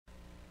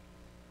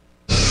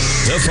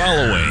The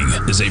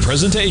following is a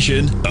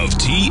presentation of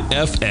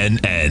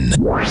TFNN.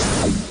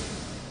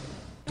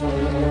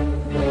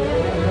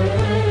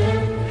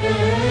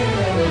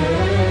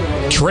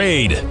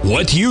 Trade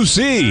what you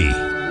see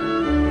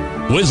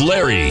with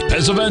Larry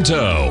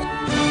Pesavento.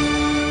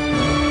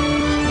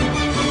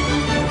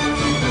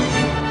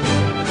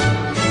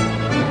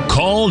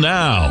 Call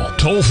now,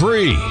 toll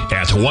free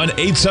at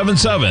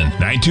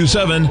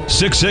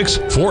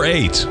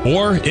 1-877-927-6648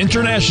 or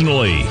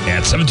internationally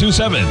at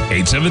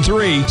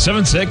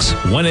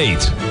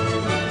 727-873-7618.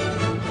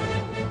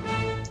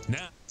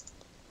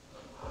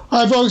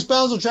 Hi folks,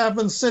 Basil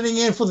Chapman sitting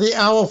in for the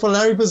hour for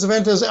Larry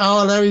Pesavento's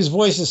hour. Larry's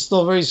voice is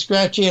still very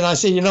scratchy, and I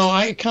said, you know,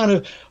 I kind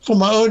of, for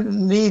my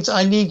own needs,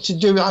 I need to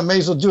do it. I may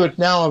as well do it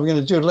now. I'm going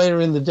to do it later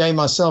in the day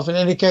myself. In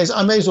any case,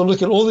 I may as well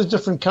look at all the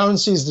different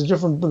currencies, the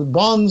different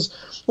bonds,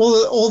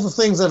 all the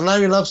things that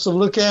Larry loves to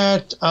look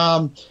at.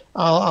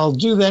 I'll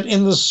do that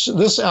in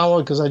this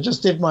hour because I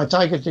just did my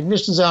Tiger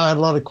Technicians hour. I had a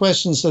lot of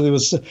questions, so there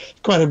was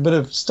quite a bit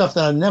of stuff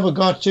that I never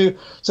got to.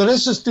 So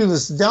let's just do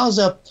this. Dow's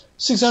up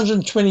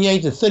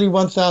 628 to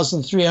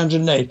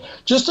 31,308.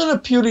 Just on a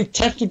purely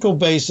technical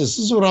basis,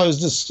 this is what I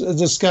was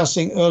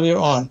discussing earlier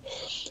on.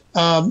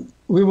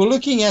 We were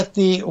looking at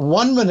the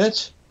 1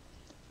 minute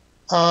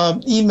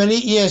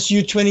E-mini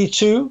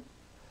ESU22,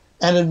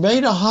 and it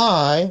made a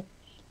high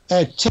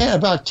at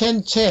about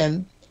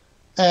 10:10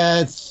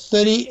 at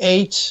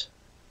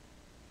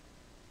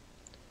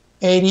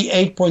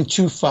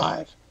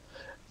 38.85.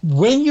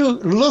 When you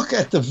look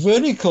at the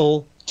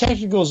vertical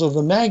technicals of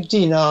the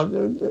MACD, now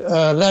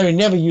Larry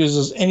never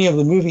uses any of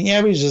the moving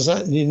averages.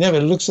 He never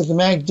looks at the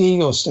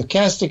MACD or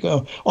stochastic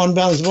or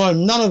on-balance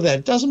volume, none of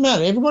that. Doesn't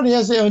matter. Everybody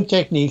has their own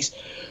techniques.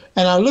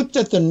 And I looked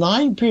at the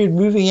 9-period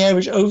moving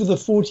average over the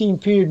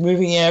 14-period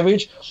moving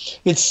average.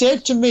 It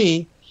said to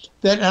me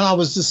that, and I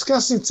was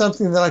discussing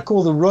something that I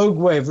call the rogue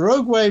wave. The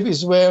rogue wave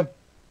is where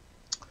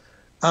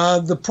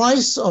the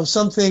price of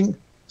something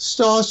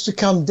starts to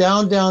come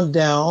down, down,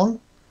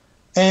 down.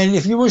 And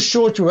if you were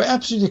short, you were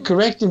absolutely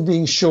correct in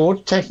being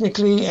short,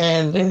 technically,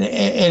 and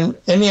in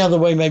any other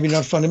way, maybe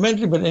not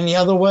fundamentally, but any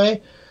other way.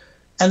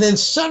 And then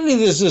suddenly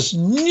there's this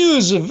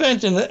news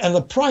event, and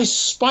the price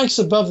spikes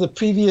above the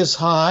previous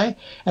high.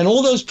 And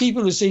all those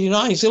people who say, you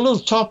know, it's a little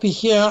toppy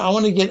here, I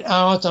want to get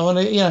out, I want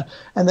to, you know,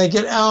 and they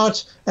get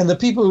out. And the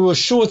people who are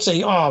short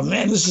say, oh,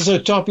 man, this is so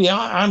toppy,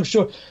 I'm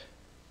short.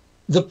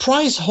 The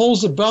price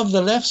holds above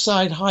the left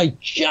side high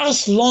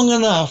just long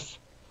enough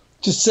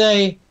to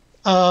say,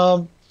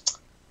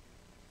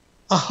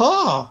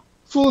 aha,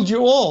 fooled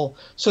you all.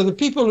 So the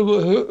people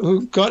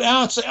who got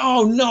out say,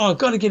 oh, no,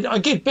 I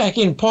get back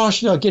in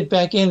partially, I'll get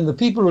back in. The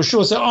people who are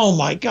short say, oh,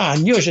 my God,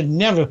 you should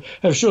never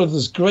have shorted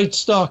this great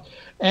stock.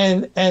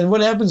 And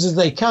what happens is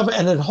they cover,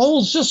 and it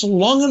holds just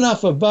long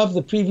enough above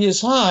the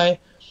previous high,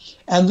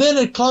 and then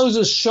it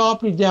closes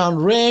sharply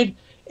down red,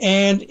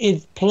 and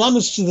it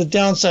plummets to the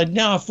downside.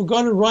 Now, I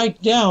forgot to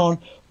write down,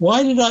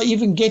 why did I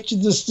even get to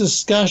this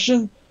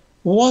discussion?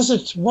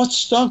 What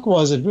stock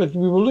was it?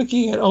 We were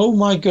looking at, oh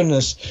my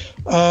goodness.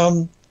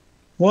 It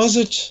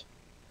wasn't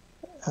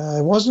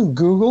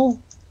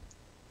Google.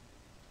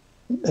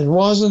 It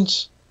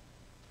wasn't,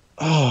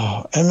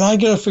 am I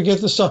going to forget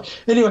the stock?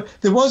 Anyway,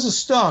 there was a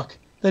stock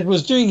that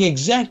was doing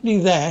exactly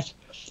that,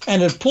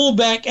 and it pulled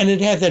back, and it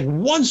had that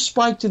one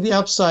spike to the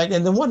upside.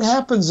 And then what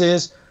happens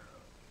is,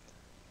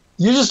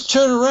 you just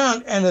turn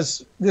around, and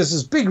there's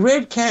this big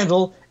red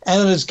candle,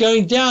 and it's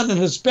going down,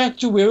 and it's back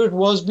to where it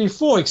was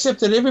before, except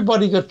that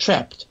everybody got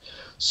trapped.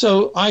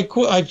 So I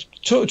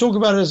talk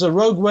about it as a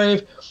rogue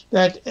wave,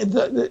 that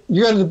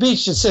you go to the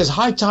beach, it says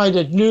high tide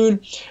at noon,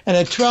 and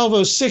at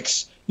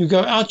 12:06, you go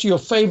out to your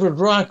favorite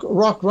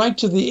rock right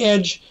to the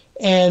edge,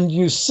 and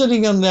you're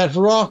sitting on that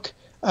rock.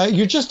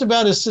 You're just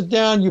about to sit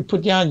down. You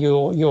put down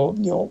your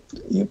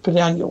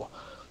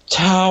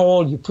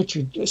towel, you put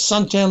your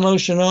suntan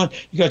lotion on,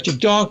 you got your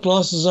dark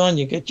glasses on,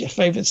 you get your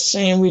favorite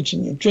sandwich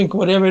and you drink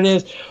whatever it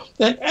is.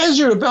 Then as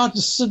you're about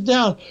to sit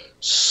down,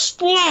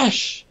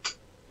 splash,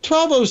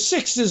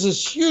 12:06, there's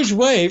this huge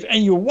wave,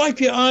 and you wipe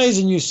your eyes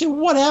and you see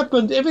what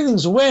happened,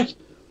 everything's wet,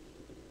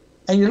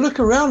 and you look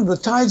around, the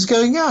tide's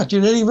going out.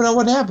 You don't even know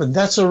what happened.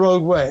 That's a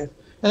rogue wave.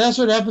 And that's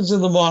what happens in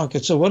the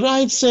market. So what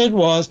I said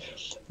was,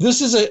 this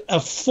is a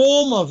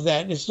form of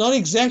that. It's not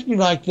exactly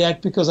like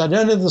that because I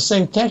don't have the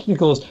same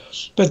technicals,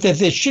 but that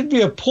there should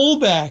be a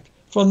pullback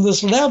from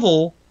this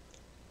level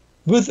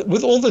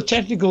with all the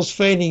technicals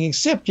fading,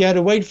 except you had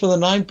to wait for the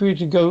 9-period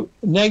to go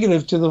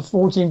negative to the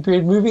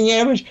 14-period moving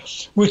average,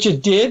 which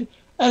it did.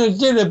 And it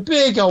did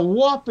a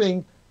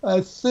whopping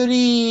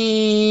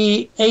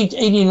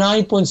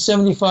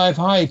 3889.75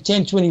 high at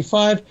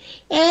 1025,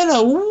 and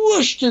a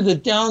whoosh to the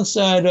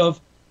downside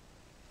of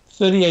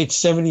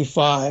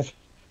 3875.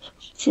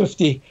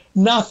 50,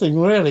 nothing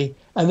really.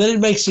 And then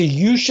it makes a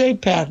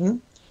U-shaped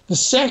pattern, the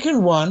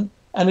second one,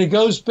 and it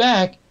goes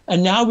back,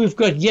 and now we've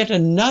got yet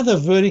another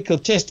vertical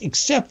test,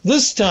 except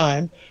this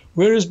time,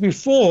 whereas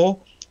before,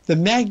 the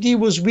MACD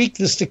was weak,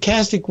 the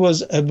stochastic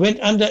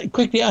went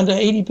quickly under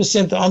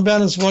 80%, the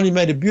unbalanced volume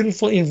made a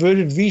beautiful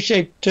inverted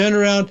V-shaped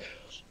turnaround,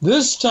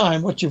 This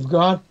time, what you've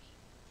got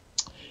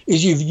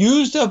is you've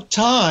used up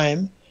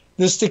time.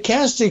 The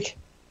stochastic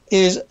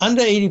is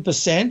under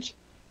 80%.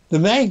 The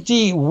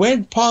MACD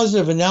went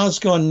positive and now it's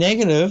gone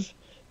negative.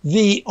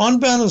 The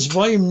on-balance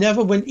volume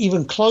never went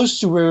even close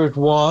to where it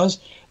was.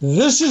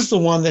 This is the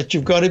one that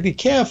you've got to be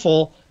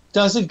careful.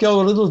 Does it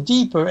go a little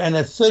deeper? And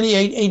at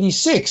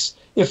 38.86,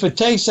 if it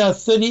takes out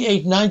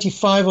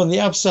 38.95 on the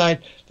upside,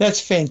 that's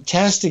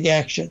fantastic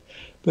action.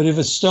 But if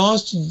it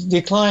starts to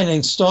decline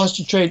and starts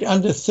to trade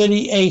under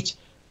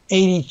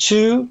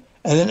 38.82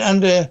 and then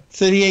under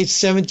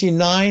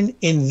 38.79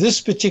 in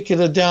this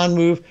particular down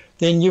move,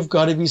 then you've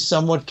got to be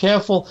somewhat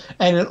careful.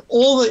 And in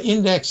all the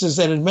indexes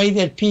that had made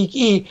that peak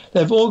E,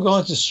 they've all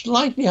gone to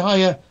slightly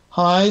higher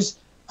highs.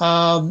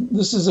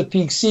 This is a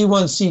peak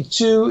C1,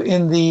 C2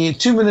 in the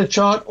 2-minute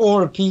chart,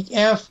 or a peak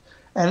F,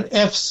 and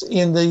F's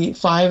in the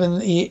 5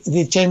 and the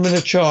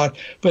 10-minute chart.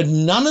 But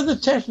none of the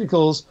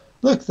technicals,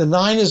 look, the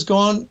 9 is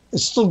gone.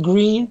 It's still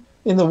green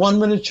in the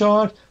 1-minute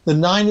chart. The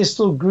 9 is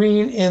still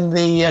green in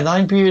the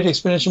 9-period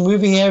exponential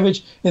moving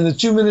average in the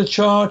 2-minute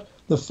chart.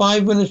 The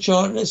 5-minute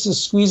chart, let's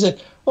just squeeze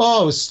it.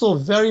 Oh, it's still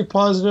very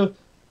positive.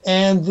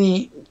 And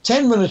the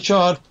 10-minute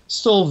chart,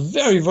 still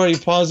very, very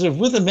positive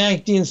with the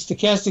MACD and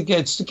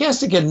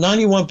stochastic at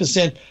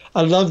 91%.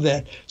 I love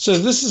that. So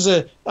this is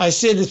I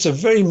said it's a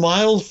very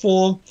mild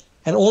form.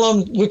 And all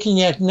I'm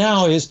looking at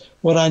now is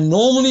what I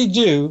normally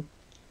do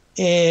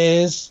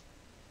is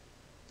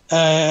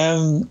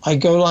I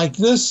go like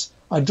this.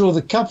 I draw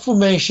the cup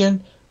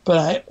formation, but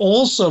I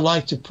also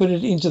like to put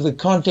it into the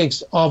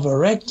context of a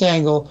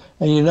rectangle.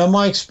 And you know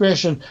my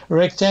expression, a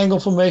rectangle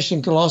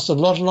formation can last a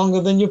lot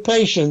longer than your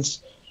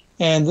patience.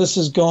 And this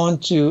has gone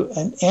to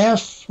an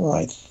F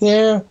right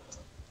there.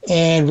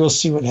 And we'll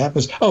see what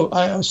happens. Oh,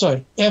 I'm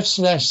sorry,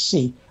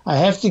 F/C. I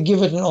have to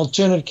give it an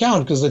alternate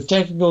count because the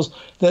technicals,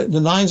 the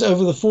 9's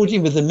over the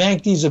 14, but the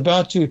MACD is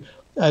about to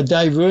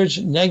diverge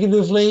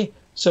negatively.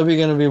 So we're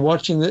going to be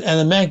watching the, and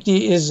the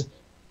MACD is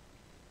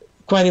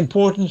quite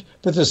important,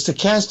 but the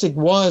stochastic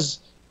was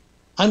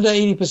under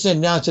 80%.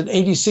 Now it's at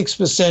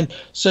 86%.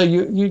 So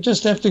you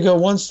just have to go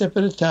one step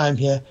at a time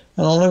here.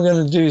 And all I'm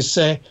going to do is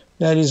say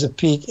that is a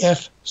peak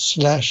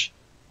F/C.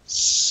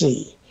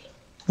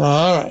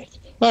 All right.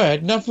 All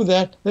right, enough with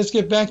that. Let's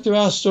get back to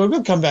our story.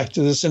 We'll come back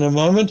to this in a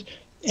moment.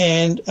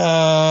 And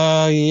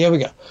here we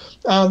go.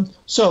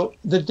 So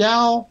the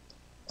Dow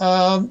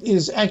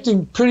is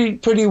acting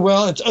pretty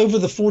well. It's over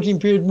the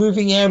 14-period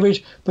moving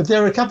average, but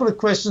there are a couple of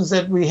questions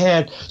that we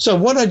had. So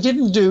what I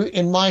didn't do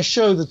in my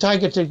show, the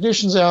Tiger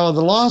Technicians Hour,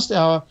 the last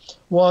hour,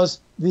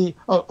 was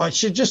I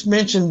should just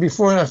mention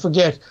before I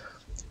forget,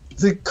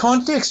 the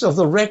context of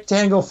the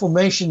rectangle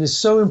formation is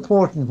so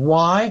important.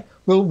 Why?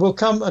 We'll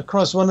come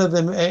across one of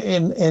them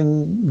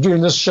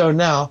during this show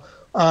now.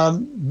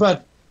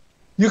 But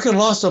you can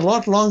last a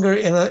lot longer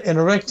in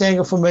a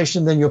rectangle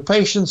formation than your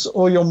patience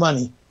or your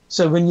money.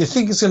 So when you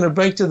think it's going to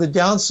break to the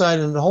downside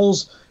and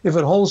if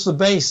it holds the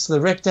base, the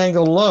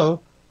rectangle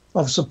low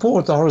of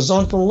support, the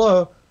horizontal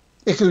low,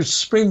 it could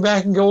spring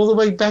back and go all the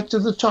way back to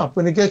the top.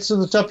 When it gets to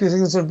the top, you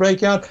think it's going to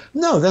break out.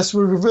 No, that's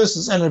where it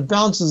reverses, and it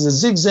bounces, it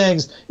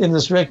zigzags in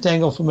this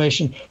rectangle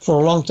formation for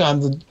a long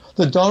time.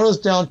 The dollar's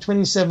down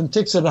 27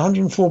 ticks at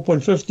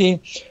 104.15.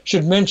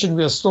 Should mention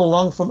we are still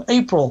long from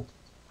April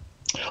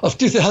of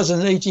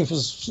 2018 for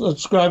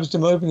subscribers to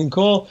my opening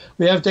call.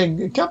 We have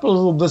taken a couple of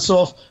little bits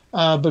off,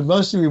 but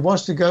mostly we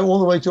watched it go all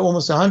the way to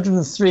almost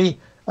 103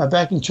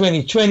 back in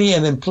 2020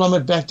 and then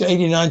plummet back to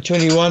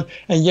 89.21.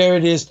 And here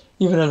it is,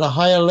 even at a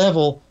higher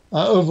level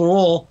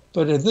overall,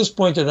 but at this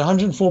point at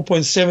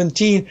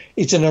 104.17,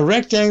 it's in a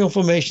rectangle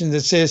formation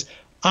that says,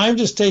 I'm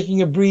just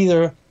taking a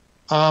breather.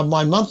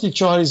 My monthly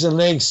chart is in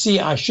leg C.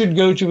 I should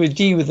go to a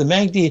D with the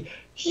MACD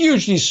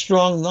hugely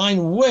strong,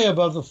 9 way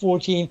above the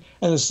 14,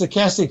 and the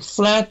stochastic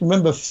flat.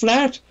 Remember,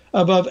 flat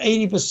above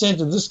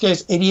 80%, in this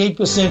case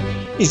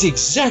 88%, is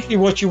exactly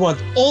what you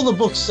want. All the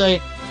books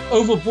say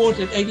overbought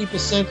at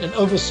 80% and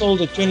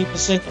oversold at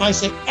 20%. I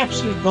say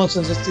absolute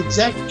nonsense. It's the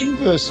exact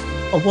inverse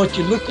of what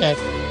you look at.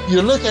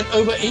 You look at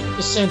over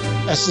 80%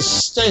 as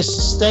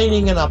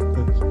sustaining an up move.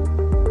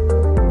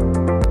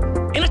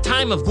 In a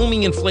time of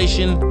booming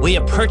inflation, where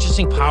your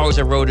purchasing power is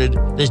eroded,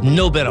 there's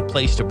no better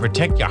place to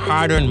protect your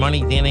hard-earned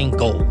money than in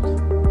gold.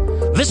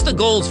 Vista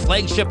Gold's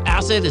flagship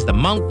asset is the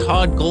Mount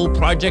Todd Gold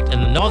Project in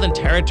the Northern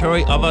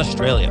Territory of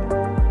Australia.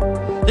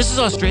 This is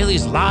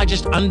Australia's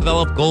largest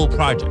undeveloped gold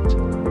project.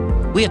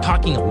 We are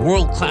talking a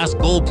world-class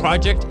gold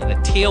project in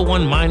a Tier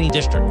 1 mining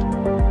district.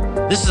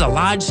 This is a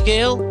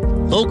large-scale,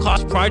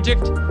 low-cost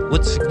project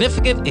with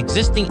significant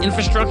existing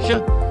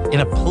infrastructure in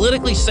a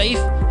politically safe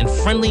and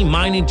friendly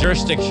mining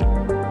jurisdiction.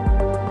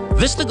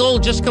 Vista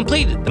Gold just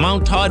completed the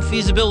Mount Todd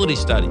feasibility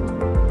study,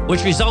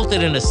 which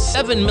resulted in a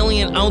 7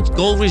 million ounce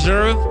gold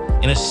reserve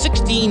in a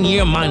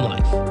 16-year mine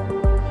life.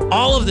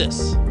 All of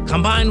this,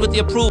 combined with the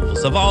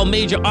approvals of all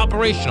major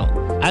operational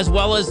as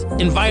well as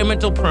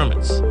environmental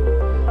permits.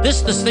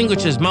 This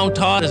distinguishes Mount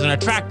Todd as an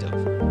attractive,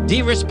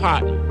 de-risk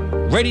partner,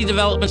 ready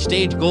development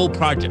stage gold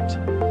project.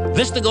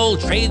 Vista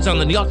Gold trades on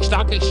the New York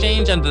Stock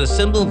Exchange under the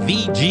symbol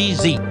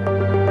VGZ.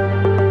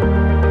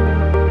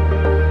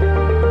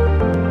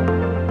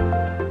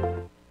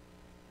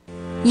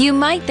 You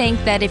might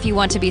think that if you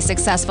want to be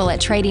successful at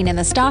trading in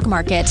the stock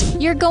market,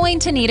 you're going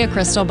to need a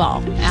crystal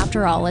ball.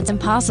 After all, it's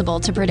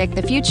impossible to predict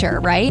the future,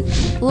 right?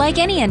 Like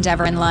any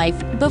endeavor in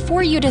life,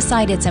 before you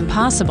decide it's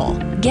impossible,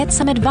 get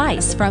some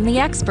advice from the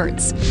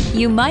experts.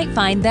 You might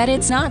find that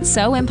it's not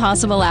so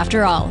impossible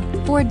after all.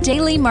 For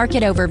daily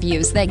market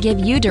overviews that give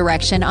you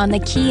direction on the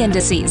key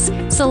indices,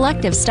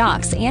 selective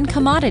stocks, and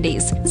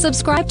commodities,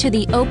 subscribe to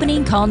the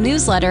Opening Call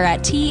newsletter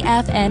at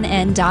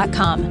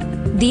TFNN.com.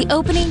 The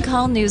Opening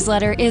Call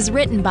newsletter is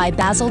written by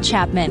Basil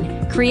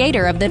Chapman,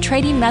 creator of the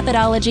trading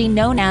methodology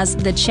known as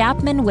the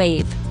Chapman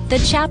Wave. The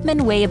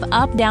Chapman Wave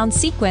up-down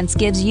sequence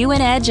gives you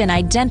an edge in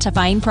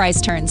identifying price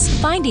turns,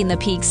 finding the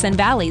peaks and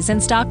valleys in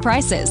stock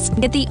prices.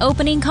 Get the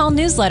Opening Call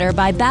newsletter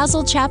by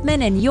Basil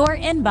Chapman in your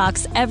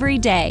inbox every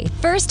day.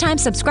 First-time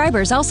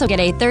subscribers also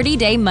get a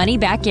 30-day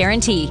money-back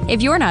guarantee.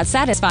 If you're not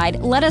satisfied,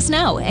 let us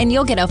know, and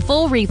you'll get a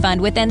full refund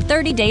within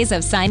 30 days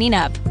of signing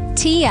up.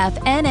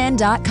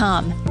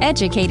 TFNN.com,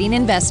 educating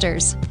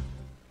investors.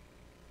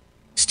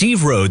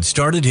 Steve Rhodes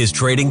started his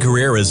trading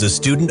career as a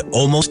student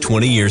almost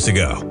 20 years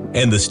ago,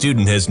 and the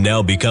student has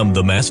now become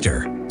the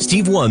master.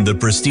 Steve won the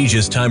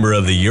prestigious Timer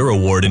of the Year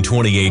award in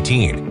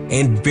 2018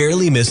 and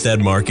barely missed that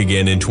mark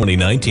again in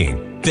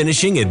 2019,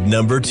 finishing at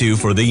number 2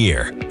 for the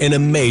year. An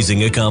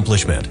amazing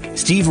accomplishment.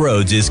 Steve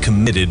Rhodes is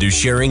committed to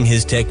sharing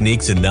his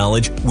techniques and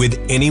knowledge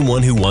with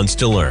anyone who wants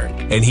to learn,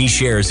 and he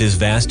shares his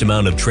vast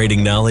amount of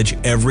trading knowledge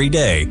every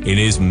day in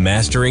his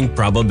Mastering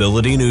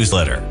Probability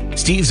newsletter.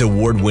 Steve's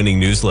award-winning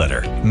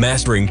newsletter,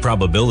 Mastering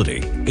Probability,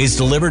 is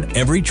delivered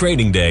every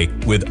trading day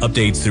with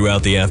updates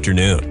throughout the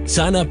afternoon.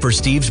 Sign up for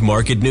Steve's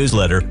market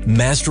newsletter,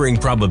 Mastering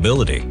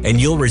Probability,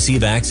 and you'll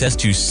receive access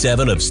to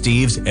 7 of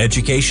Steve's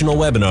educational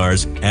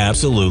webinars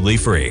absolutely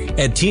free.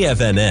 At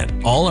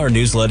TFNN, all our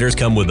newsletters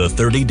come with a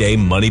 30-day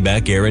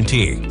money-back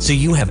guarantee, so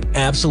you have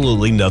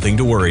absolutely nothing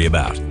to worry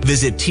about.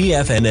 Visit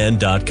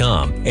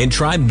TFNN.com and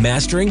try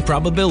Mastering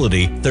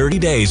Probability 30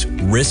 days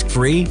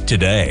risk-free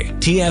today.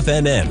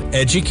 TFNN,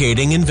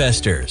 educating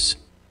investors.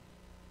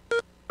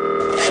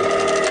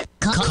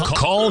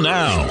 Call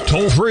now,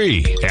 toll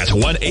free at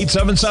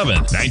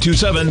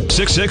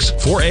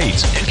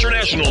 1-877-927-6648.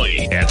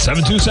 Internationally at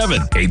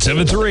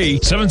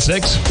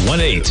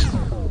 727-873-7618.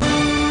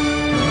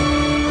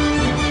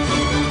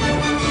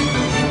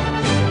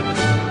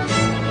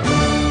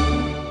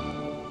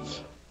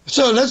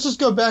 So let's just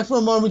go back for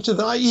a moment to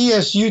the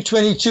ESU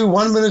 22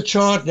 1-minute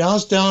chart. Now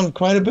it's down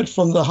quite a bit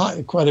from the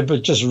high, quite a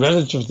bit just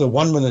relative to the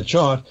 1-minute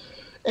chart.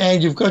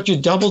 And you've got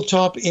your double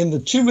top in the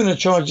 2-minute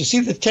chart. You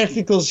see the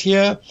technicals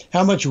here,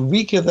 how much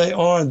weaker they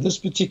are in this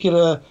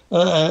particular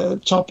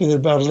top in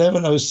about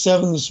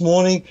 11:07 this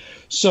morning.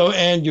 So,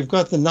 and you've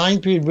got the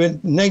 9-period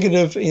went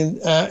negative in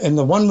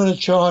the 1-minute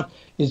chart.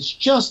 It's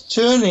just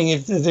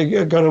turning.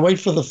 They've got to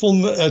wait for the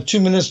full 2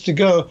 minutes to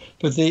go.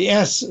 But the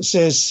S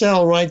says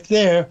sell right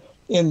there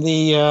in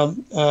the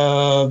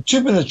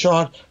 2-minute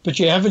chart, but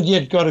you haven't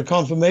yet got a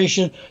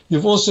confirmation.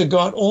 You've also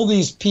got all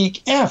these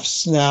peak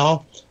Fs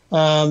now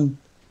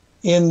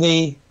in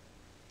the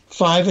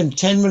 5 and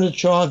 10-minute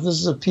chart. This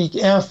is a peak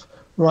F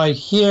right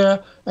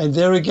here, and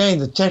there again,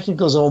 the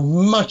technicals are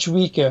much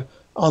weaker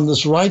on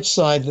this right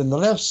side than the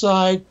left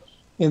side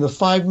in the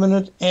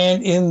 5-minute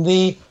and in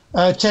the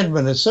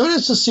 10-minute. So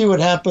let's just see what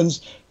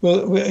happens.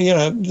 Well, you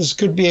know, this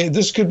could be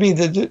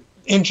the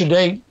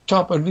intraday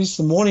top, at least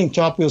the morning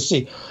top. We'll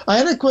see. I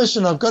had a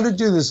question. I've got to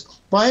do this.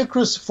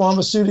 BioCris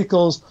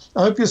Pharmaceuticals.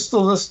 I hope you're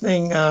still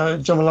listening,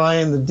 Jamalai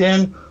in the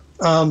den.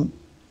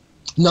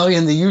 No,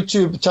 in the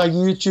YouTube, Tiger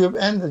YouTube,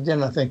 and the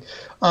den, I think.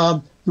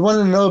 You want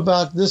to know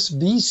about this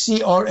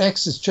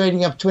BCRX is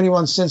trading up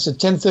 21 cents at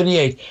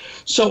 10:38.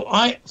 So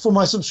for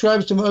my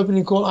subscribers to my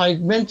opening call, I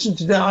mentioned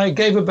today I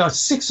gave about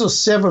 6 or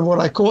 7 what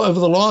I call over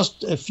the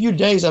last few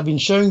days. I've been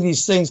showing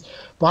these things,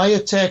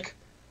 biotech,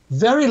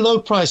 very low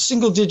price,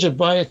 single-digit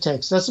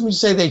biotechs. Doesn't mean to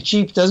say they're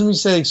cheap. Doesn't mean to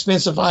say they're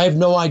expensive. I have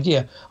no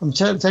idea. I'm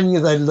telling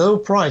you they're low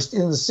priced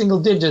in the single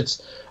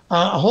digits.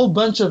 A whole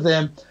bunch of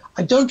them.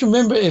 I don't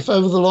remember if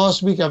over the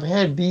last week I've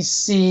had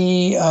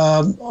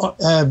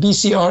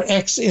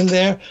BCRX in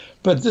there,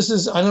 but this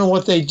is, I don't know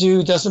what they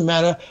do, doesn't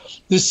matter.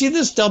 You see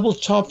this double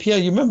top here?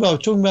 You remember I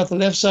was talking about the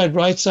left side,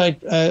 right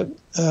side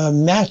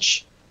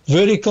match,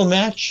 vertical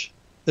match,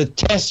 the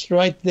test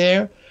right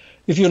there.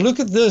 If you look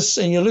at this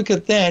and you look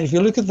at that, if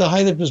you look at the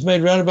high that was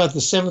made around about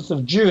the 7th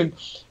of June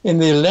in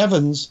the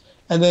 11s,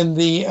 and then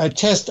the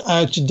test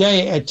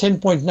today at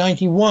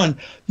 10.91,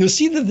 you'll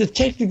see that the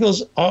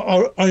technicals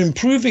are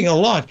improving a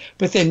lot,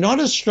 but they're not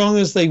as strong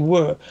as they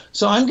were.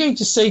 So I'm going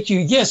to say to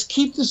you, yes,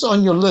 keep this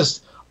on your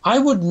list. I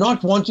would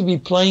not want to be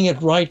playing it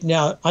right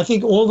now. I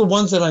think all the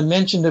ones that I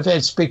mentioned have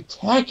had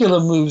spectacular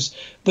moves,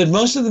 but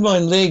most of them are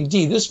in leg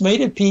D. This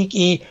made a peak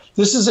E.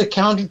 This is a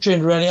counter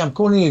trend rally. I'm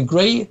calling it a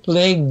gray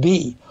leg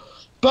B.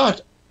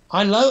 But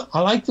I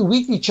like the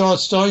weekly chart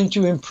starting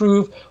to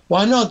improve.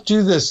 Why not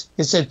do this?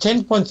 It's at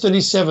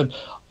 10.37.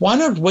 Why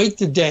not wait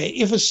the day?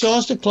 If it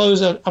starts to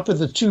close up at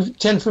the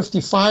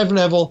 10.55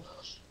 level,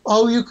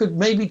 you could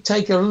maybe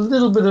take a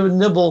little bit of a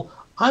nibble.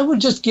 I would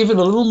just give it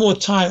a little more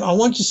time. I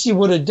want to see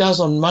what it does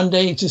on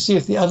Monday to see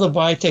if the other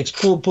biotechs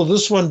pull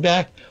this one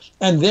back,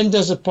 and then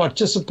does it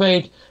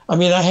participate. I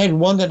mean, I had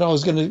one that I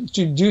was going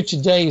to do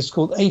today. It's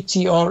called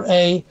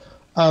ATRA,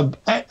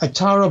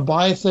 Atara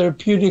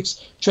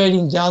Biotherapeutics,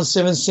 trading down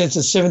 7 cents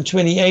at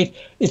 7.28.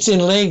 It's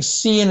in leg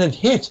C, and it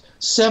hit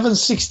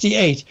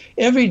 7.68.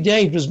 Every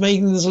day it was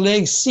making this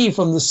leg C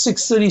from the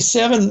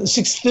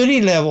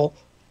 6.30 level.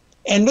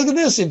 And look at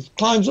this, it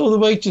climbs all the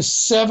way to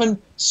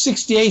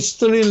 7.68,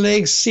 still in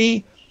leg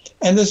C.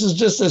 And this is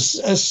just a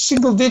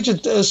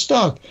single-digit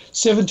stock,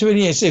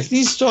 7.28. So if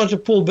these start to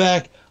pull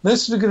back,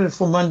 let's look at it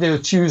for Monday or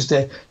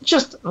Tuesday.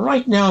 Just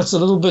right now, it's a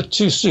little bit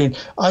too soon.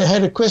 I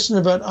had a question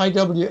about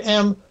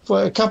IWM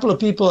for a couple of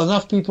people,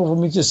 enough people for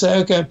me to say,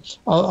 okay,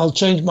 I'll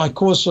change my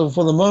course for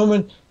the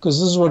moment, because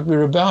this is what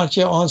we're about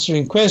here,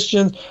 answering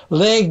questions.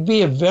 Leg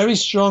B, a very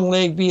strong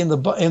leg B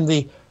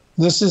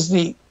this is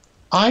the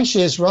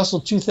iShares Russell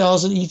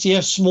 2000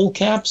 ETF, small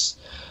caps.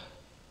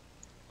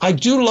 I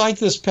do like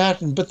this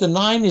pattern, but the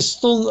 9 is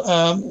still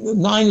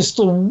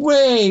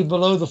way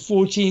below the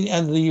 14,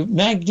 and the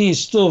MACD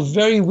is still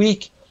very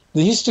weak.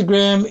 The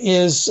histogram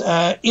is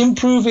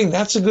improving.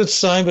 That's a good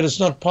sign, but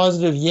it's not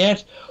positive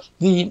yet.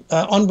 The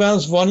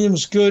on-balance volume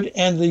is good,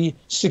 and the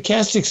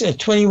stochastics at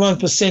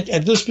 21%.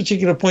 At this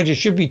particular point, it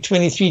should be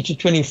 23 to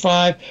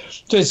 25.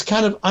 So it's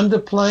kind of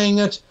underplaying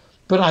it.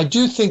 But I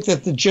do think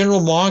that the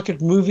general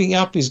market moving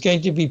up is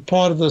going to be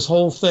part of this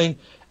whole thing.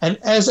 And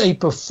as a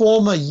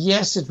performer,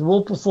 yes, it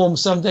will perform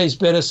some days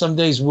better, some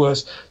days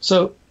worse.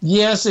 So,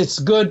 yes, it's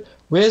good.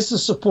 Where's the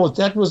support?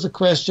 That was the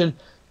question.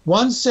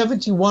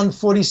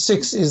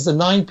 171.46 is the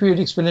 9-period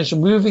exponential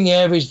moving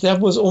average. That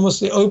was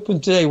almost the open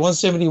today.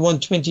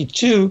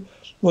 171.22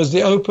 was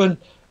the open.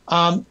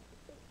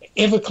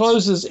 If it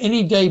closes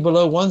any day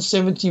below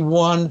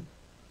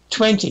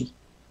 171.20,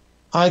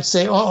 I'd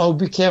say,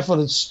 be careful,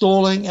 it's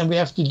stalling, and we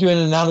have to do an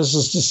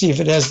analysis to see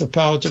if it has the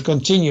power to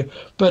continue.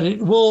 But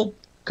it will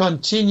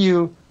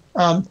continue.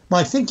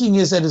 My thinking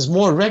is that it's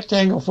more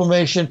rectangle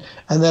formation,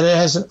 and that it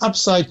has an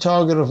upside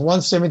target of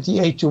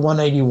 178 to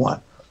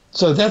 181.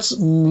 So that's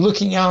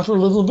looking out a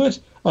little bit.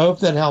 I hope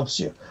that helps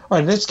you. All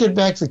right, let's get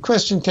back. The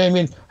question came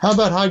in, how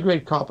about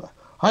high-grade copper?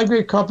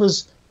 High-grade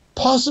copper's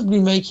possibly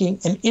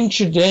making an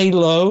intraday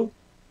low.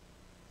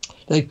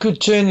 They could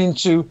turn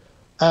into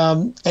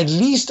at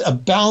least a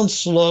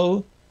bounce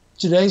low.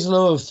 Today's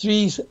low of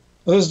 3,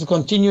 there's the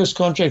continuous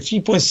contract,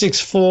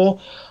 3.64.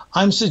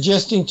 I'm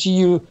suggesting to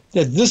you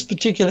that this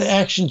particular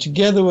action,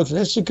 together with,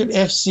 let's look at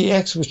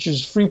FCX, which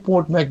is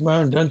Freeport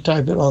McMoran. Don't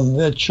type it on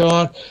the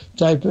chart.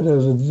 Type it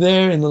over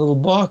there in the little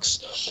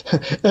box.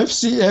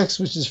 FCX,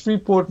 which is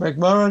Freeport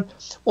McMoran,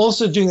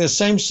 also doing the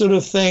same sort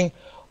of thing.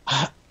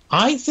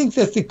 I think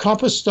that the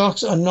copper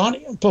stocks are not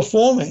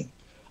performing.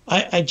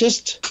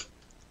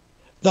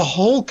 The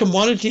whole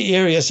commodity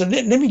area. So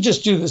let me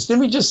just do this. Let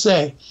me just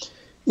say,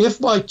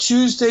 if by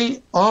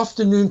Tuesday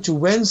afternoon to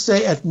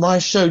Wednesday at my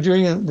show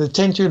during the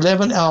 10 to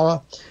 11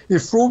 hour,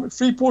 if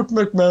Freeport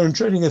McMoran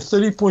trading at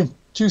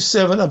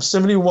 30.27 up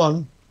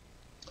 71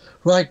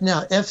 right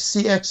now,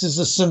 FCX is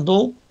a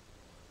symbol,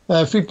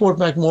 Freeport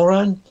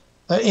McMoran,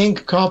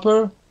 Inc.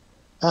 copper,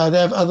 they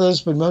have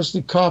others, but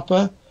mostly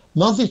copper.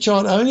 Monthly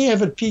chart, I only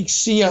have a peak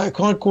C. I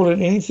can't call it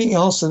anything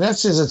else. So that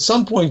says at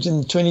some point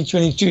in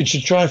 2022, it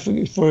should try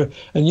for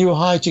a new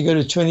high to go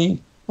to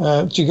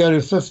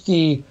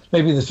 50,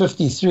 maybe the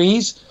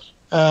 53s.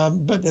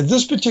 But at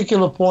this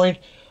particular point,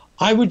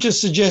 I would just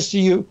suggest to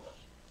you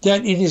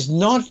that it is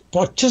not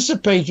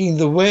participating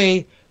the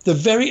way the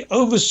very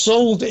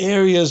oversold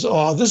areas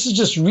are. This is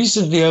just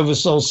recently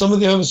oversold. Some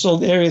of the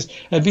oversold areas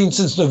have been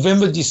since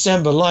November,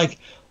 December, like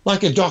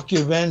a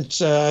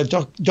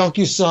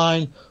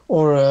DocuSign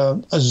or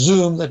a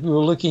Zoom that we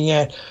were looking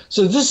at.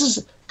 So this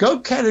is go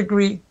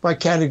category by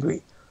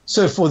category.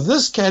 So for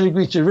this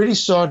category to really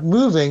start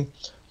moving,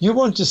 you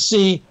want to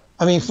see,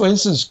 I mean, for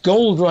instance,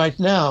 gold right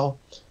now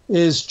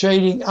is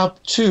trading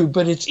up too,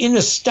 but it's in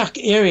a stuck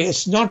area.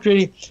 It's not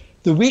really,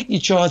 the weekly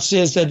chart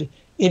says that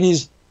it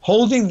is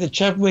holding the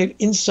Chapman wave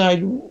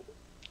inside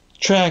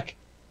track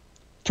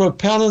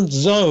propellant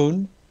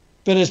zone,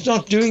 but it's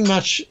not doing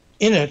much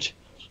in it.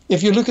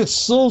 If you look at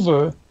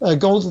silver,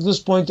 gold at this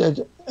point at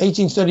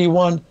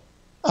 1831,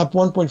 up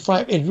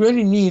 1.5, it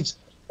really needs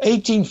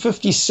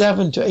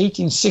 1857 to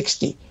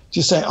 1860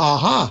 to say,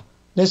 aha,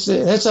 let's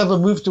have a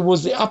move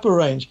towards the upper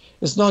range.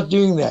 It's not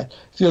doing that.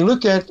 If you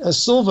look at a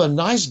silver,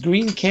 nice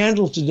green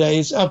candle today,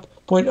 it's up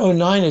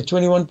 0.09 at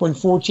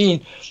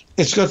 21.14.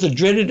 It's got the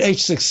dreaded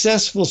H,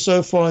 successful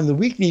so far in the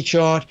weekly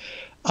chart.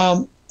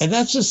 And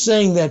that's just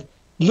saying that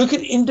look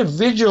at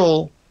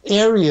individual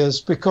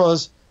areas,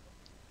 because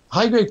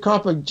high-grade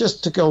copper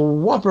just took a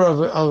whopper of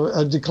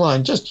a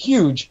decline, just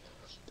huge.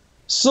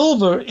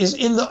 Silver is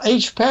in the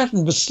H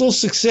pattern, but still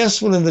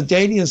successful in the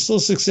daily and still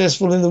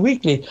successful in the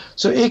weekly.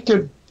 So it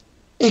could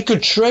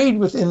trade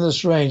within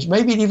this range.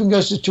 Maybe it even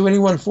goes to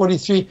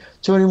 21.43,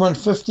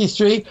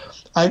 21.53.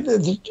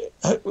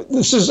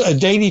 This is a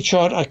daily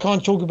chart. I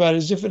can't talk about it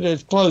as if it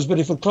had closed, but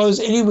if it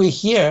closed anywhere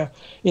here,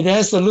 it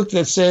has the look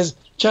that says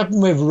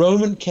Chapman wave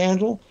Roman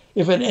candle,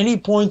 if at any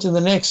point in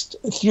the next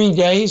 3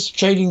 days,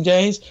 trading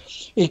days,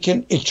 it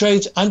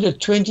trades under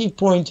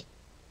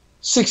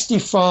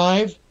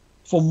 20.65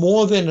 for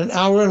more than an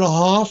hour and a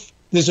half,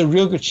 there's a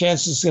real good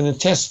chance it's going to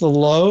test the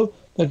low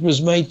that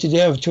was made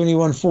today of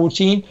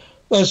 21.14.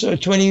 So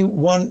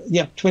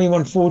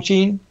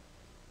 21.14.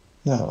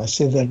 No, I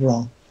said that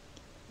wrong.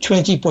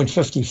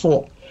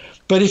 20.54.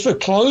 But if it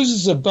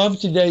closes above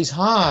today's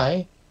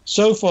high,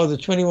 so far the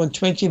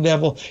 21.20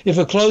 level, if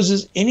it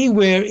closes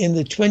anywhere in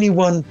the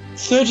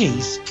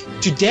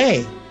 21.30s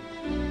today,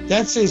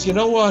 that says, you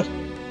know what,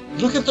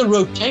 look at the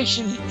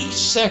rotation in each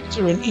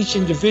sector and each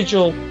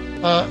individual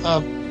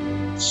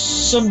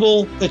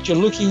symbol that you're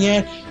looking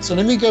at. So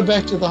let me go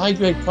back to the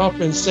high-grade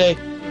copper and say,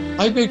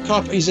 high-grade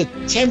copper is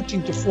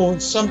attempting to form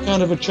some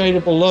kind of a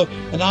tradable low.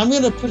 And I'm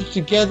going to put it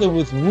together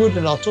with wood,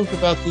 and I'll talk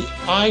about the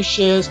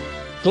iShares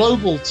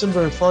Global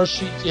Timber and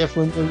Forestry ETF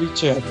window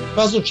return.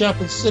 Basil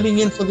Chapman sitting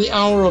in for the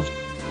hour of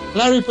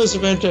Larry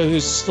Pesavento,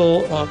 who's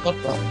still not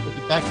well. We'll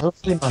be back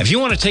hopefully Monday. If you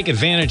want to take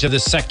advantage of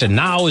this sector,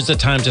 now is the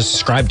time to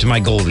subscribe to my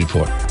Gold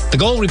Report. The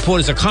Gold Report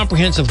is a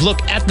comprehensive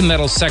look at the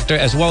metal sector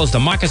as well as the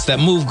markets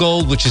that move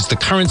gold, which is the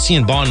currency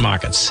and bond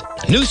markets.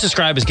 New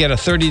subscribers get a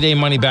 30-day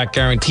money-back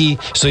guarantee,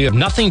 so you have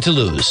nothing to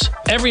lose.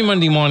 Every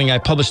Monday morning, I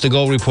publish the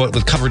Gold Report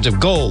with coverage of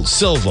gold,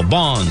 silver,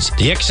 bonds,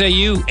 the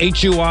XAU,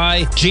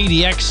 HUI,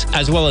 JDX,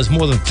 as well as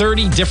more than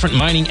 30 different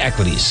mining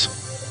equities.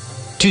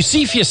 To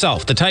see for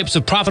yourself the types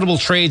of profitable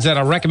trades that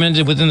are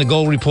recommended within the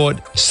Gold Report,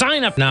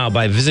 sign up now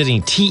by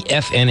visiting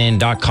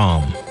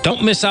TFNN.com.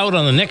 Don't miss out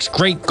on the next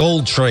great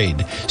gold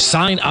trade.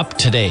 Sign up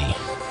today.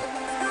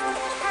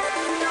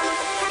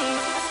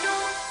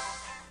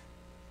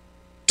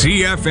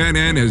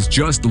 TFNN has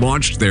just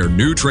launched their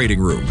new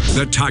trading room,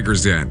 the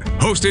Tiger's Den,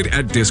 hosted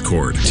at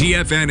Discord.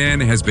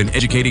 TFNN has been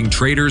educating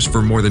traders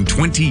for more than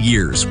 20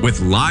 years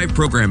with live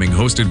programming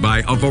hosted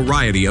by a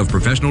variety of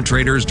professional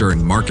traders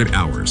during market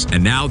hours.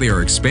 And now they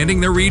are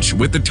expanding their reach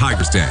with the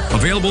Tiger's Den,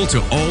 available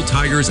to all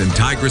tigers and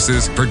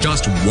tigresses for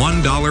just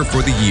 $1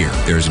 for the year.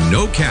 There's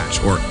no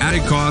catch or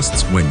added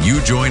costs when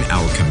you join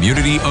our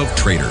community of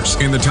traders.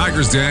 In the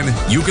Tiger's Den,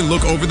 you can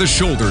look over the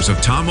shoulders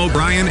of Tom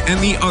O'Brien and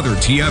the other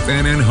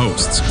TFNN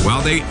hosts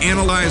while they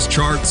analyze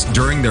charts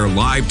during their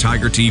live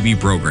Tiger TV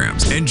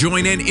programs, and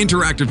join an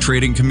interactive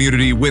trading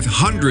community with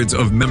hundreds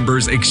of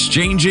members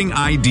exchanging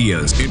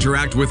ideas.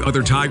 Interact with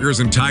other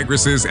tigers and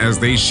tigresses as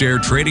they share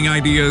trading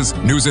ideas,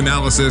 news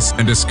analysis,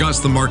 and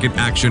discuss the market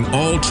action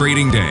all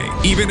trading day,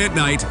 even at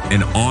night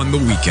and on the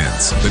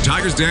weekends. The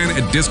Tiger's Den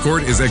at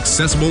Discord is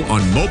accessible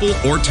on mobile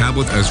or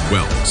tablet as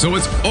well, so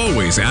it's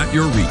always at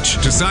your reach.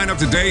 To sign up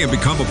today and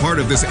become a part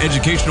of this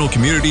educational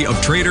community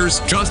of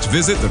traders, just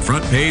visit the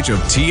front page of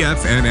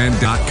TFNN.com.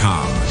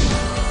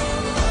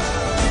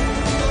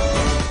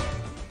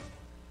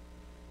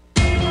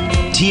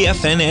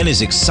 TFNN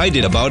is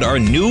excited about our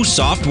new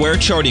software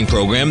charting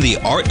program, The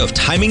Art of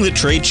Timing the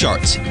Trade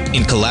Charts.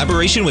 In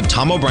collaboration with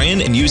Tom O'Brien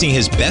and using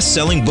his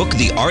best-selling book,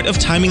 The Art of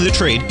Timing the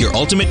Trade, Your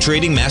Ultimate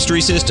Trading Mastery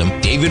System,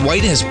 David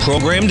White has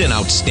programmed an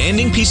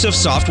outstanding piece of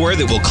software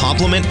that will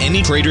complement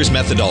any trader's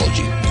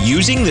methodology.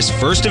 Using this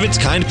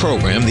first-of-its-kind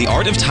program, The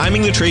Art of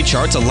Timing the Trade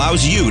Charts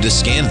allows you to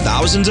scan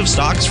thousands of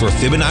stocks for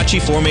Fibonacci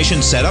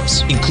formation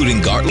setups,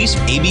 including Gartleys,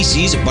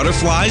 ABCs,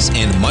 butterflies,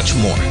 and much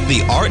more.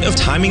 The Art of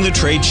Timing the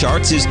Trade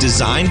Charts is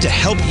designed to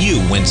help you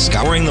when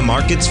scouring the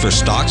markets for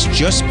stocks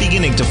just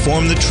beginning to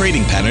form the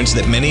trading patterns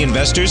that many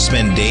investors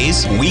spend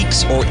days,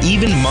 weeks, or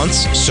even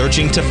months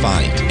searching to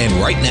find. And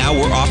right now,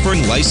 we're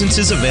offering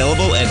licenses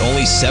available at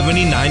only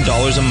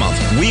 $79 a month.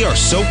 We are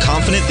so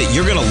confident that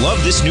you're going to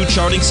love this new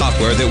charting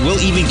software that will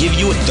even give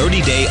you a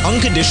 30-day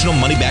unconditional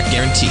money-back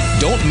guarantee.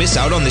 Don't miss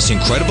out on this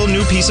incredible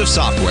new piece of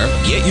software.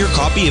 Get your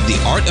copy of The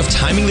Art of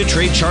Timing the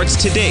Trade Charts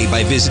today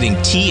by visiting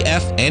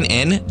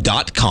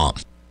TFNN.com.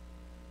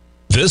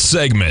 This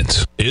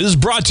segment is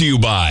brought to you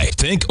by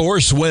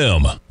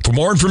Thinkorswim. For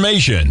more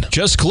information,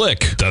 just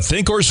click the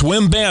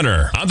Thinkorswim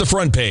banner on the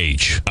front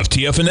page of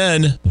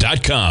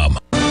TFNN.com.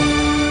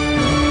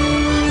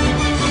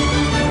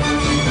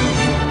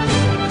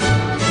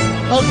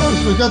 Hi,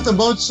 folks, we've got the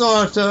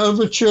Mozart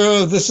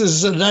overture. This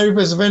is Larry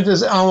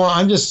Pesavento's hour.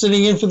 I'm just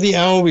sitting in for the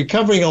hour. We're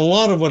covering a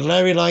lot of what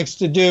Larry likes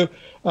to do.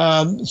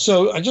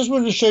 So I just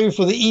wanted to show you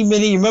for the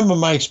E-mini. Remember,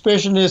 my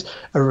expression is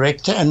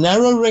a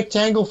narrow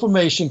rectangle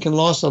formation can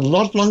last a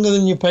lot longer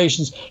than your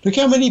patience. Look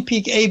how many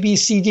peak A, B,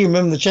 C, D.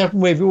 Remember the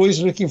Chapman wave, you're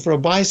always looking for a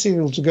buy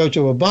signal to go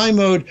to a buy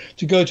mode,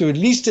 to go to at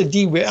least a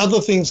D where other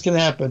things can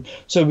happen.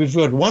 So we've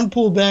got one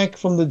pullback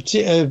from the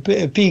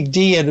peak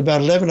D at about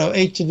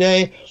 11:08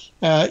 today.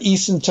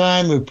 Eastern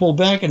time, we pull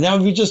back, and now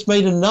we just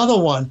made another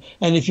one.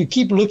 And if you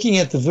keep looking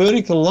at the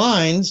vertical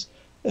lines,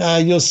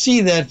 you'll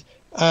see that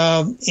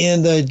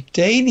in the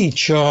daily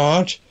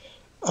chart,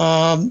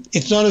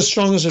 it's not as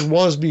strong as it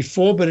was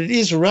before, but it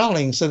is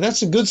rallying, so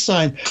that's a good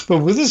sign. But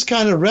with this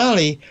kind of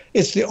rally,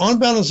 it's the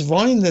on-balance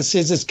volume that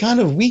says it's kind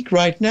of weak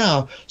right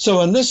now. So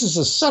unless it's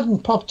a sudden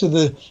pop to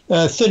the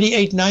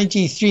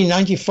 38.93,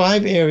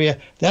 95 area,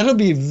 that'll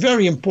be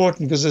very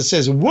important because it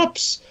says,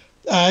 whoops,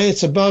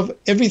 It's above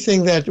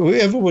everything that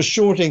whoever was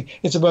shorting.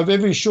 It's above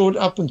every short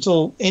up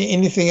until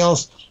anything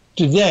else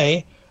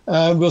today.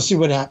 We'll see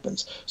what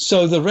happens.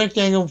 So the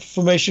rectangle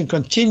formation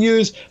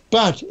continues,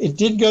 but it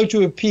did go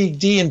to a peak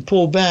D and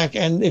pull back.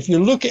 And if you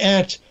look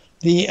at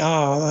the,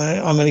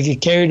 I'm going to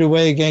get carried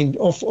away again,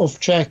 off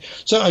track.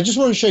 So I just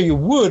want to show you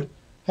wood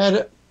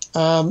had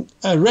a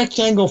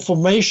rectangle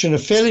formation, a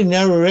fairly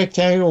narrow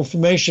rectangle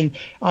formation.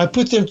 I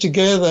put them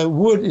together.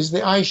 Wood is the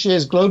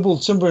iShares Global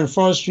Timber and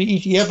Forestry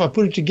ETF. I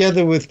put it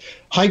together with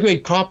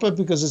high-grade copper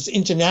because it's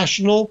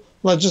international,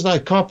 just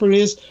like copper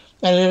is.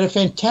 And it had a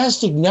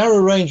fantastic narrow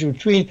range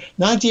between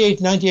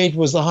 98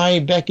 was the high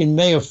back in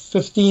May of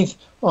 15th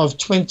of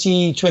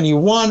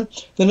 2021.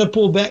 Then it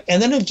pulled back,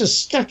 and then it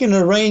just stuck in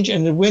a range,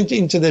 and it went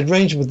into that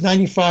range with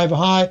 95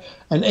 high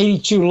and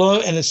 82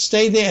 low, and it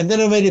stayed there, and then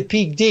it made a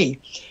peak D.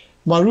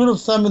 My rule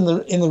of thumb in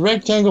the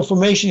rectangle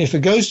formation, if it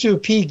goes to a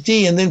peak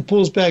D and then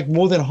pulls back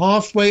more than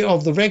halfway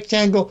of the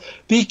rectangle,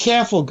 be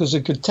careful because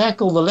it could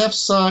tackle the left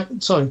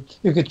side. Sorry,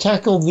 it could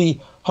tackle the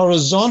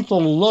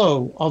horizontal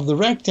low of the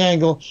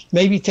rectangle,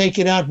 maybe take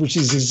it out, which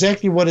is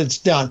exactly what it's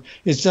done.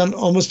 It's done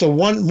almost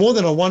more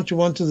than a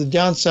one-to-one to the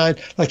downside,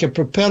 like a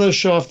propeller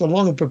shaft,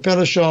 along a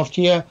propeller shaft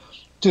here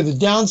to the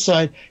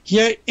downside.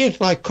 Here,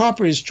 it, like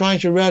copper, is trying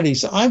to rally.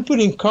 So I'm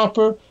putting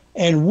copper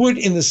and wood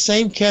in the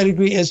same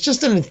category as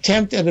just an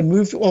attempt at a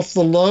move off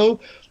the low.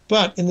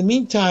 But in the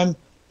meantime,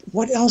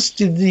 what else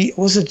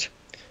was it?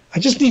 I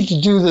just need to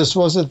do this.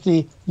 Was it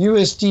the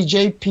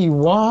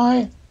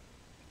USD-JPY?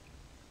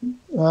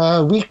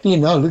 Weekly,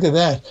 no, look at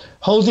that.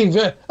 Holding,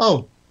 the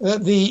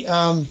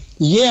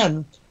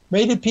yen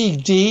made a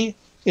peak D.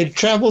 It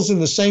travels in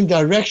the same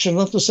direction,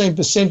 not the same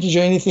percentage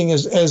or anything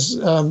as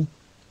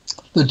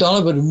the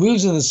dollar, but it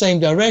moves in the same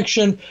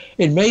direction.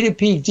 It made a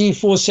peak D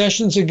 4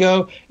 sessions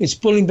ago. It's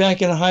pulling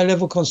back in a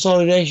high-level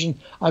consolidation.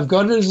 I've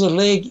got it as a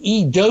leg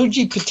E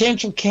doji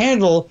potential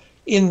candle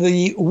in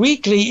the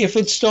weekly. If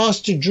it starts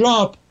to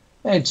drop,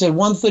 it's at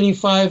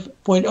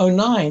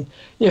 135.09.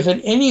 If at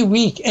any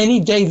week, any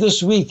day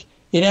this week,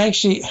 it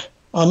actually,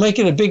 I'll make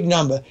it a big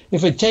number.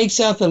 If it takes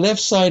out the left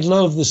side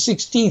low of the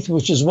 16th,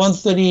 which is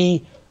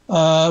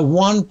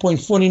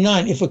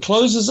 131.49, if it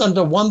closes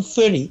under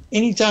 130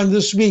 anytime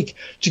this week,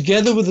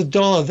 together with the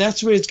dollar,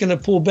 that's where it's going to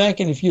pull back.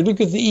 And if you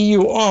look at the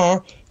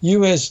EUR,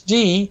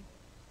 USD,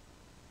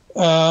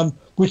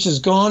 which has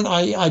gone,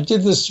 I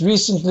did this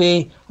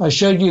recently. I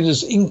showed you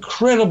this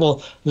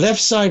incredible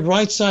left side,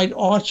 right side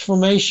arch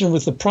formation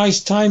with the price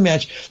time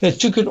match that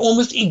took it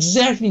almost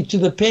exactly to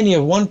the penny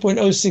of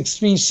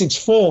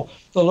 1.06364,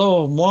 the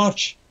low of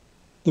March,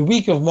 the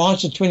week of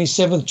March the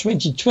 27th,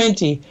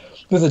 2020,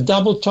 with a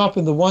double top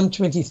in the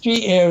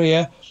 123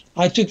 area.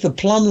 I took the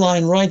plumb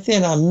line right there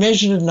and I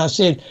measured it and I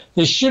said,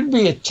 there should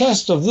be a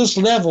test of this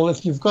level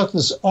if you've got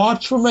this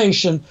arch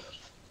formation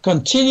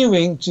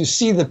continuing to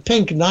see the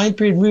pink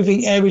 9-period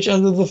moving average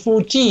under the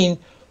 14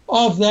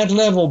 of that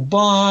level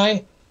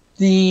by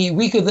the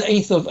week of the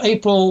 8th of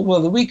April.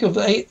 Well, the week of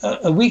a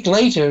week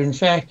later, in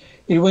fact,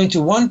 it went to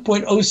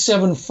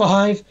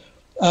 1.075.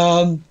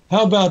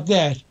 How about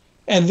that?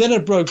 And then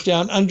it broke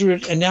down under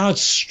it, and now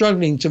it's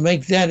struggling to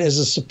make that as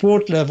a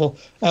support level,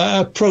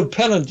 a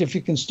propellant, if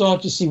you can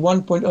start to see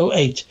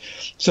 1.08.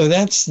 So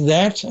that's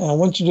that. I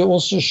want you to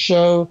also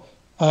show,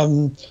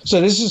 so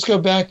let's just go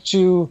back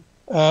to,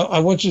 I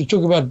want you to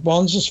talk about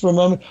bonds just for a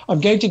moment.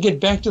 I'm going to get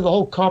back to the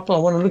whole copper. I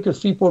want to look at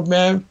Freeport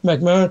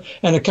McMoran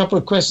and a couple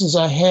of questions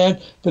I had.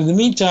 But in the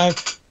meantime,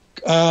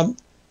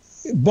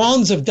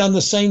 bonds have done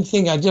the same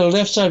thing. I did a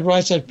left side,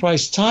 right side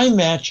price time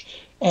match,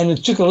 and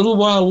it took a little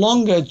while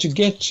longer to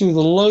get to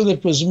the low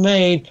that was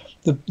made,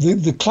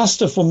 the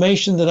cluster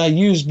formation that I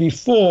used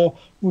before,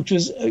 which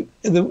was in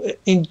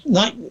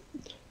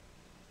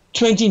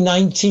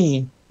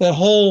 2019, that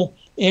whole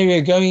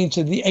area going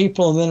into the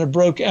April, and then it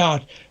broke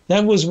out.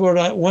 That was what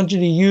I wanted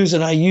to use,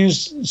 and I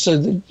used,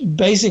 so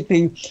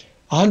basically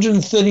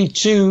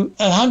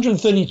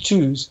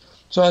 132s.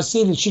 So I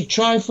said it should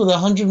try for the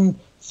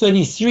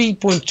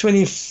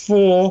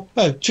 133.24,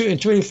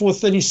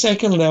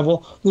 24.32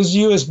 level, those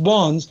U.S.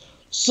 bonds,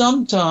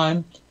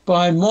 sometime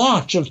by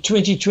March of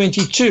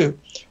 2022.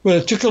 Well,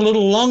 it took a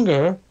little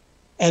longer,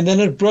 and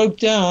then it broke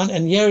down,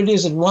 and here it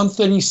is at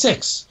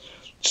 136.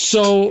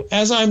 So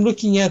as I'm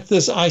looking at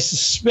this, I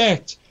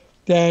suspect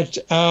that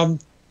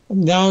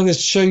now let's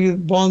show you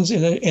bonds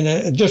in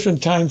a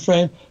different time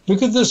frame.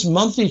 Look at this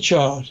monthly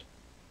chart.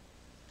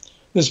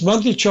 This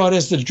monthly chart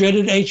has the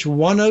dreaded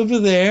H1 over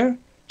there,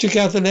 took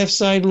out the left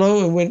side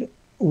low and went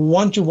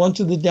 1-to-1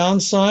 to the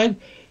downside,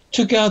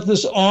 took out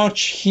this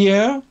arch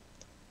here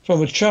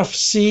from a trough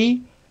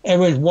C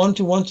and went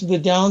 1-to-1 to the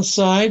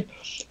downside.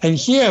 And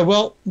here,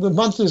 well, the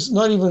month is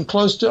not even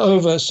close to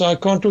over, so I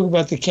can't talk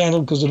about the candle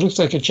because it looks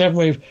like a Chapman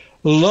wave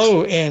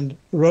low-end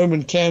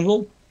Roman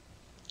candle.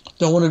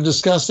 Don't want to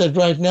discuss that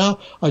right now.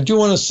 I do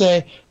want to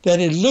say that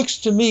it looks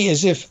to me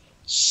as if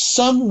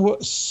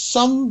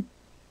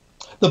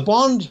the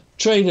bond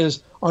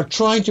traders are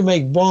trying to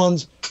make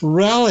bonds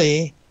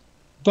rally,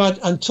 but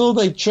until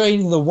they trade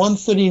in the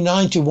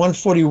 139 to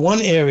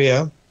 141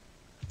 area,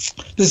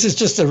 this is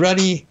just a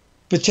rally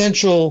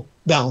potential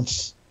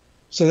bounce.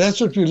 So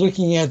that's what we're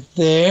looking at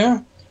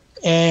there.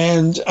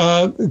 And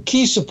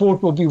key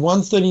support will be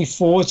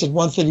 134. It's at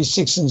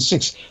 136 and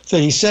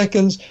 6/30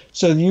 seconds.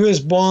 So the U.S.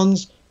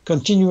 bonds,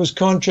 continuous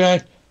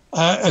contract,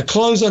 a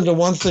close under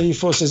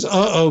 134 says,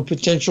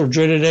 potential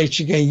dreaded H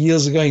again.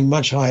 Yields are going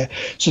much higher.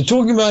 So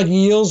talking about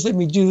yields, let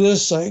me do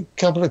this. A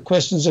couple of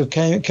questions have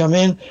come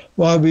in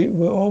while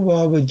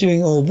we're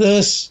doing all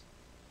this.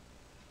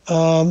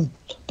 But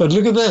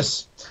look at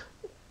this.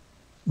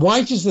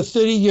 White is the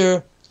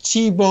 30-year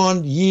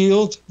T-bond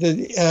yield.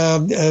 The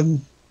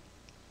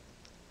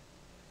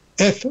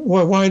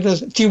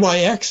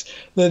TYX.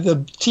 The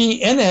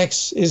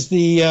TNX is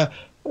the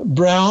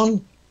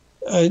brown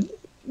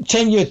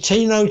 10-year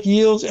T-note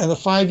yield, and the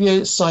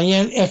 5-year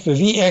cyan F of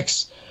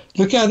VX.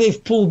 Look how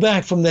they've pulled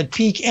back from that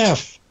peak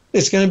F.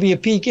 It's going to be a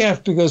peak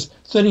F because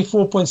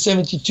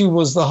 34.72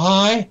 was the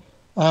high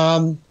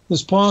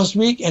this past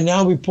week, and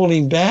now we're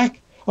pulling back.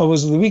 Or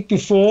was it the week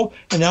before,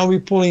 and now we're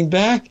pulling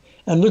back.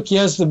 And look,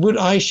 here's the Wood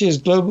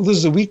iShares Global. This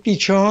is a weekly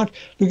chart.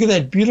 Look at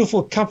that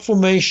beautiful cup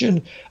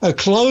formation. A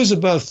close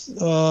above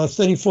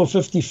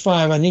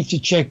 34.55. I need to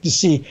check to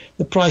see.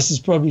 The price has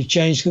probably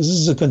changed because this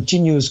is a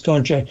continuous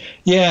contract.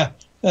 Yeah,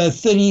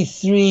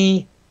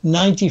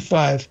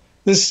 33.95.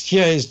 This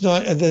here is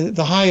not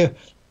the higher.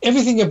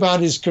 Everything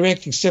about it is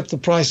correct except the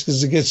price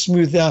because it gets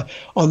smoothed out.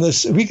 On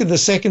this week of the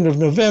 2nd of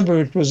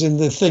November, it was in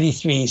the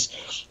 33s.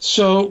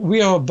 So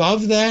we are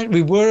above that.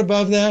 We were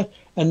above that.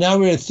 And now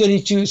we're at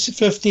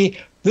 32.50.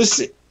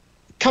 This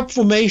cup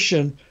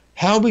formation,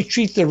 how we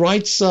treat the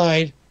right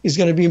side is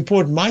going to be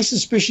important. My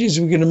suspicion is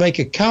we're going to make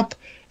a cup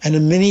and a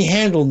mini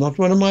handle, not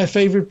one of my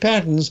favorite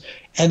patterns,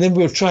 and then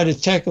we'll try to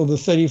tackle the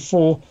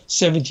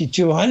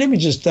 34.72 high. Let me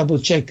just double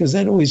check because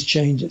that always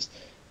changes.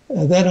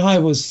 That high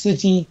was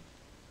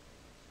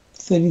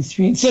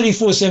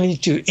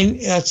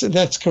 34.72.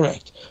 That's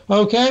correct.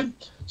 Okay.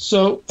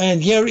 So,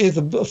 and here is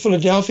the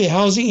Philadelphia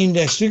Housing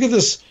Index. Look at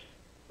this.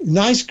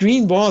 Nice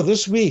green bar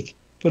this week,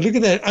 but look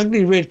at that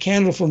ugly red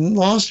candle from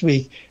last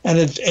week, and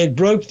it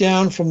broke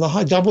down from the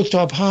high, double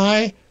top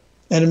high,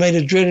 and it made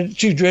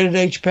two dreaded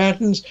H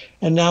patterns,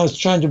 and now it's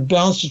trying to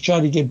bounce to try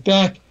to get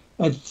back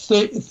at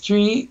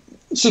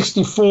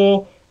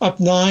 364, up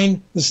 9.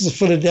 This is the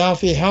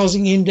Philadelphia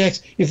Housing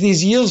Index. If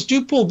these yields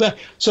do pull back,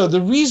 so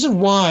the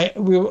reason why I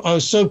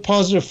was so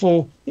positive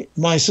for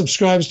my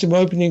subscribers to my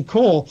opening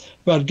call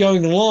about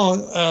going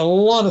along,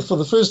 for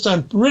the first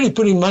time, really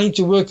putting money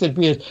to work that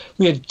we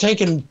had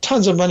taken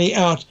tons of money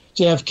out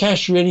to have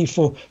cash ready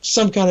for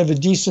some kind of a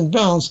decent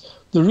bounce.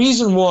 The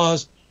reason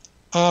was,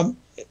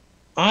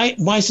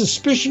 my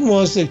suspicion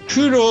was that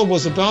crude oil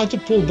was about to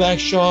pull back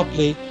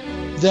sharply,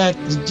 that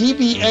the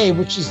DBA,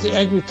 which is the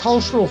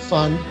agricultural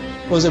fund,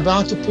 was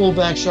about to pull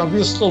back sharp.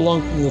 We're still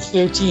long from the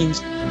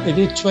 13s. It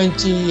did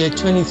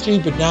 23,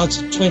 but now it's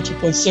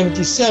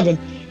 20.77.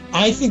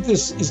 I think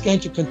this is going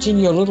to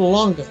continue a little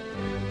longer.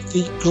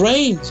 The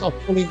grains are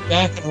pulling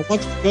back, and I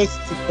want to go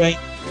through the grain.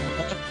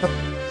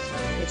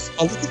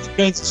 I'll look at the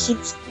grains as soon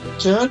as I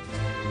return.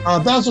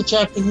 Basil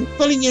Chapman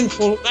filling in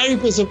for Larry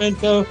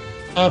Pesavento.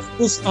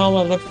 This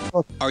hour.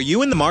 Are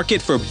you in the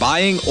market for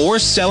buying or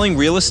selling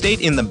real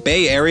estate in the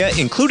Bay Area,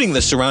 including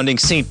the surrounding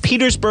St.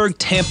 Petersburg,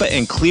 Tampa,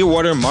 and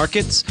Clearwater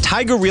markets?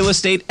 Tiger Real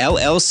Estate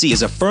LLC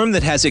is a firm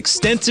that has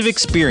extensive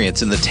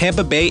experience in the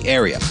Tampa Bay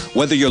area.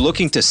 Whether you're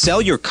looking to sell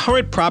your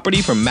current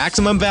property for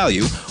maximum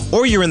value,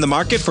 or you're in the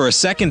market for a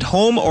second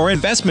home or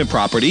investment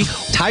property,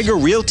 Tiger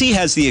Realty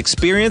has the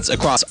experience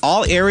across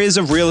all areas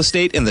of real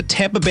estate in the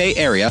Tampa Bay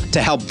area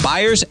to help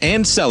buyers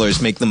and sellers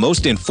make the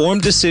most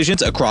informed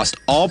decisions across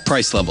all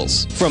price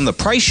levels. From the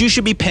price you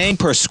should be paying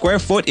per square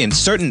foot in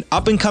certain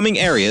up-and-coming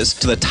areas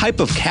to the type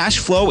of cash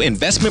flow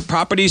investment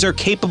properties are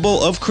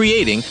capable of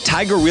creating,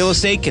 Tiger Real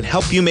Estate can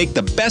help you make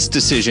the best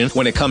decision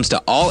when it comes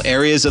to all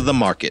areas of the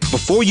market.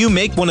 Before you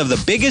make one of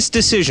the biggest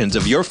decisions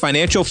of your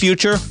financial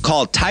future,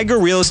 call Tiger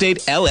Real Estate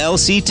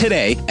LLC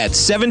today at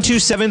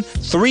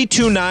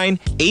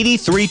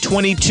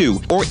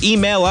 727-329-8322 or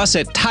email us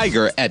at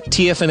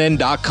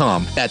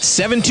tiger@tfnn.com. That's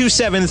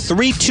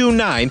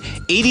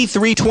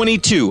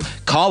 727-329-8322.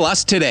 Call us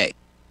today.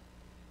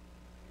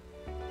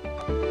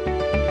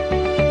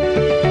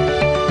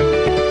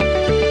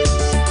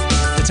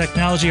 The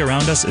technology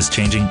around us is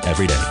changing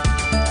every day.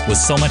 With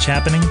so much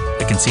happening,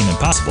 it can seem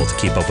impossible to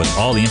keep up with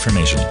all the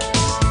information.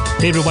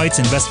 David White's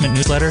investment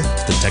newsletter,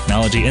 The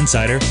Technology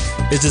Insider,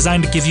 is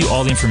designed to give you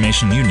all the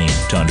information you need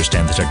to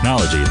understand the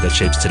technology that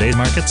shapes today's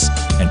markets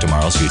and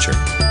tomorrow's future.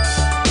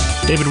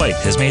 David White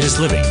has made his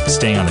living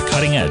staying on the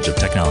cutting edge of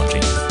technology.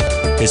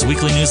 His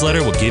weekly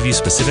newsletter will give you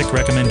specific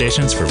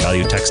recommendations for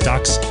value tech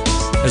stocks,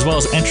 as well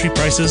as entry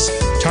prices,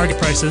 target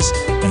prices,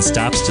 and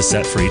stops to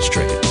set for each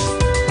trade.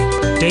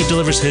 Dave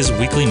delivers his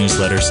weekly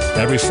newsletters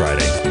every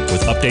Friday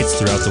with updates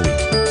throughout the week.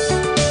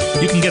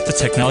 You can get the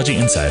Technology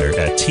Insider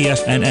at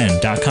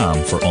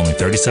TFNN.com for only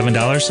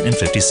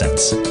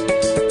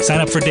 $37.50.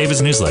 Sign up for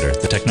David's newsletter,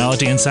 The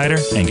Technology Insider,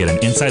 and get an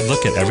inside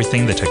look at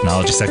everything the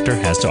technology sector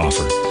has to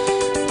offer.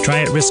 Try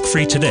it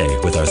risk-free today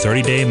with our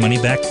 30-day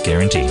money-back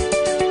guarantee.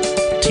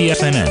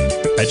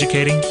 TFNN,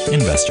 educating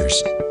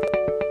investors.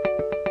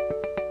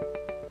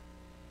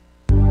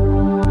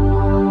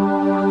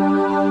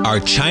 Are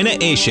China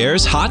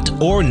A-shares hot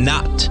or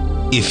not?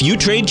 If you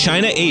trade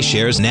China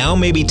A-shares, now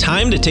may be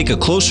time to take a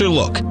closer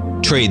look.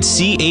 Trade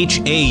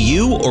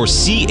CHAU or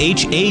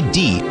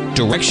CHAD,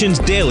 Directions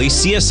Daily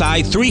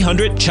CSI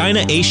 300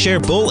 China A-share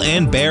Bull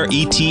and Bear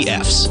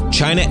ETFs.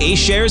 China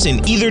A-shares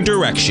in either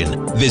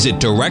direction. Visit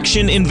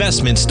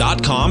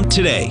directioninvestments.com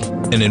today.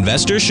 An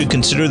investor should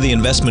consider the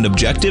investment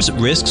objectives,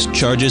 risks,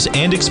 charges,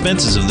 and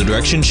expenses of the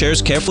Direction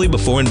shares carefully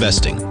before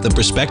investing. The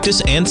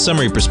prospectus and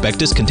summary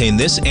prospectus contain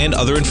this and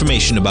other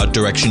information about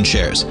Direction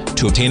shares.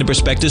 To obtain a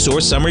prospectus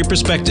or summary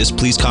prospectus,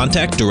 please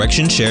contact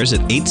Direction shares at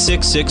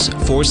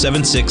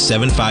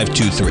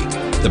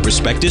 866-476-7523. The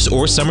prospectus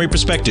or summary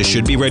prospectus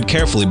should be read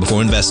carefully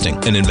before investing.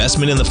 An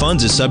investment in the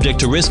funds is subject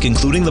to risk,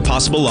 including the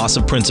possible loss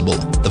of principal.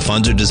 The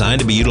funds are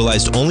designed to be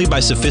utilized only by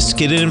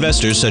sophisticated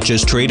investors such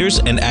as traders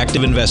and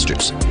active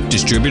investors.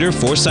 Distributor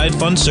Foreside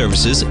Fund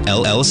Services,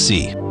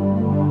 LLC.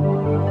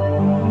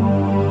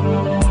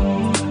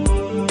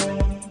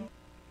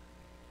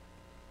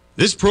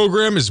 This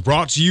program is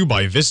brought to you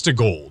by Vista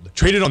Gold,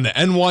 traded on the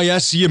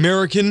NYSE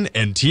American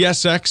and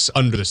TSX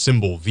under the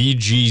symbol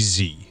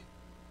VGZ.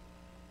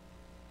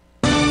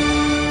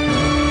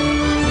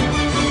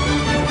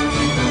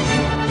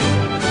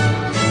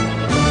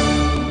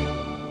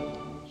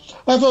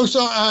 Hi folks,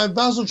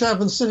 Basil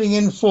Chapman sitting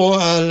in for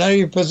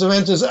Larry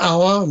Pesavento's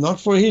hour, not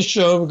for his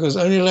show, because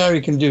only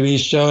Larry can do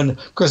his show, and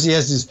of course he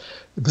has his,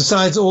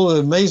 besides all the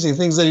amazing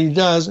things that he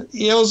does,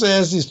 he also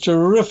has these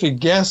terrific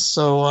guests,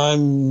 so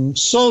I'm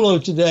solo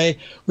today.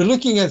 We're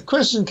looking at,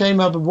 question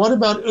came up, what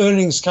about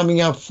earnings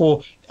coming up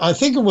for, I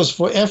think it was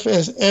for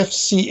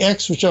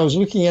FCX, which I was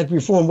looking at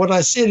before, and what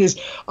I said is,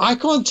 I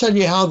can't tell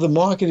you how the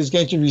market is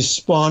going to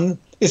respond.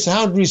 It's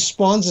how it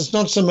responds, it's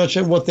not so much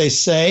what they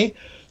say.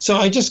 So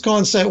I just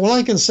can't say. All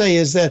I can say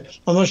is that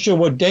I'm not sure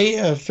what day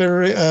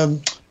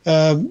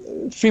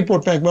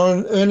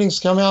Freeport-McMoRan earnings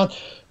come out,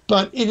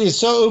 but it is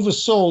so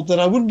oversold that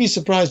I wouldn't be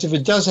surprised if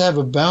it does have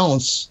a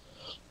bounce,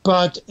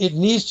 but it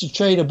needs to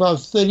trade above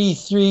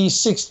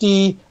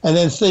 33.60 and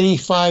then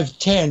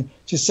 35.10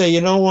 to say, you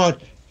know what,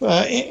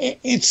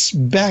 it's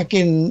back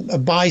in a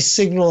buy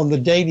signal on the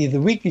daily. The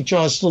weekly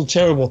chart is still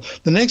terrible.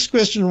 The next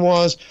question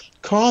was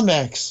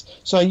CarMax.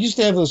 So I used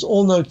to have this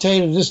all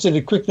notated. Just did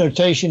a quick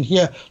notation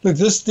here. Look,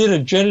 this did a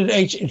dreaded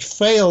H. It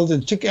failed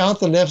and took out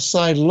the left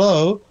side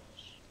low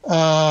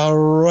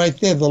right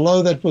there, the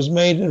low that was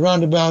made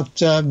around about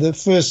the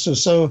 1st or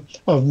so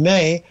of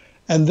May.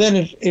 And then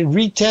it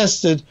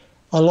retested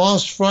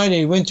last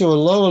Friday, went to a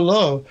lower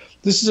low.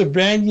 This is a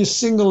brand new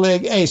single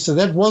leg A. So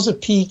that was a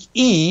peak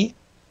E.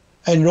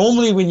 And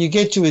normally when you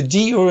get to a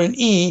D or an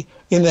E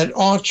in that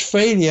arch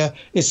failure,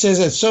 it says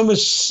that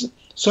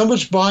so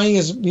much buying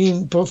is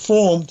being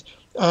performed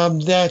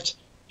that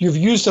you've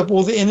used up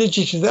all the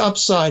energy to the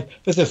upside.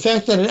 But the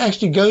fact that it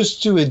actually goes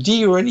to a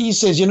D or an E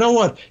says, you know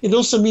what? It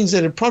also means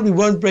that it probably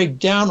won't break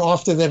down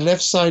after that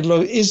left side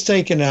low is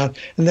taken out.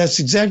 And that's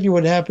exactly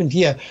what happened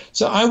here.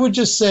 So I would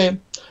just say,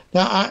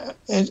 now,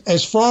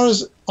 as far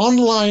as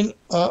online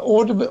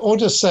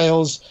order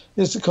sales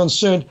is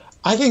concerned,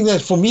 I think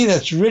that for me,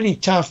 that's really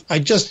tough. I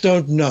just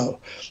don't know.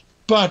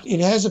 But it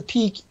has a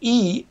peak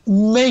E,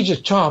 major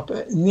top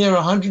near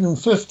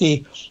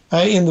 150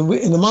 in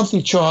the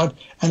monthly chart,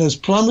 and has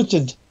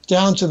plummeted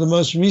down to the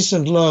most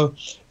recent low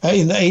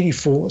in the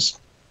 84s.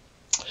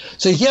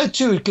 So here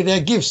too, it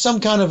could give some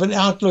kind of an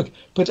outlook,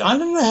 but I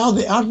don't know how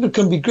the outlook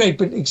can be great.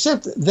 But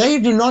except they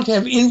do not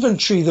have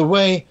inventory the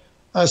way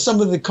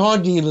some of the car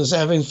dealers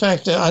have. In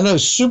fact, I know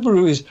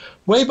Subaru is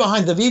way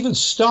behind. They've even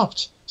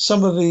stopped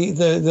some of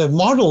the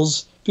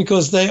models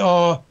because they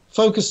are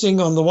focusing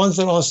on the ones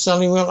that are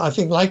selling well, I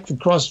think, like the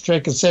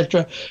Crosstrek,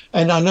 etc.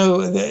 And I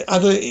know the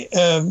other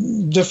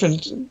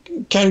different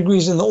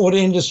categories in the auto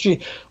industry.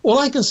 All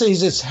I can say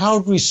is it's how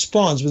it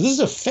responds. But this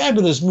is a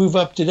fabulous move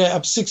up today,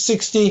 up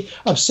 660,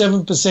 up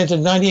 7% at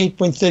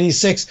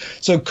 98.36.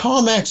 So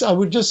CarMax, I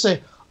would just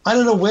say, I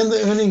don't know when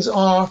the earnings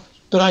are,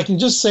 but I can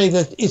just say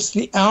that it's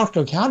the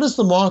outlook. How does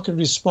the market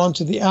respond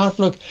to the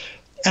outlook?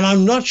 And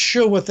I'm not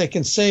sure what they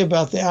can say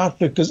about the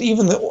outlook, because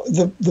even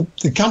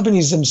the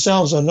companies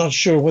themselves are not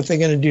sure what they're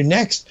going to do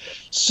next.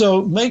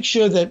 So make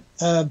sure that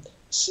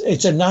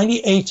it's at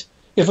 98.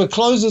 If it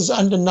closes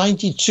under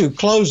 92, it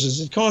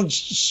can't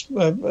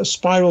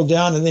spiral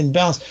down and then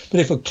bounce. But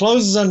if it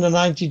closes under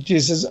 92,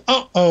 it says,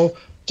 uh-oh,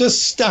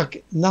 just stuck,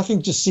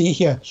 nothing to see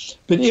here.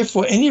 But if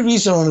for any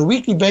reason on a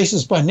weekly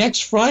basis by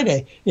next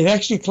Friday, it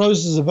actually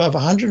closes above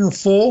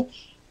 104,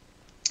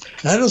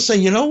 and it'll say,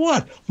 you know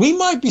what, we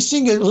might be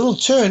seeing a little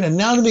turn. And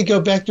now let me go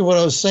back to what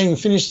I was saying and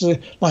finish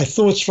my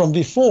thoughts from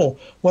before.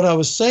 What I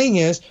was saying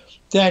is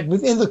that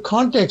within the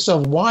context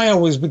of why I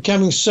was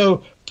becoming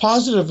so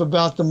positive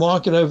about the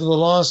market over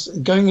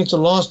the going into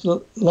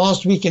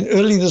last week and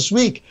early this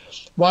week,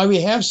 why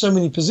we have so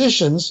many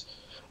positions,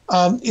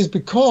 is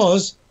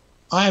because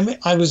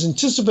I was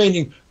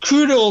anticipating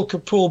crude oil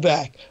could pull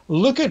back.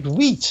 Look at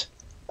wheat.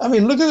 I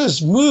mean, look at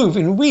this move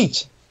in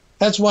wheat.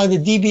 That's why the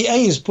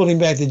DBA is pulling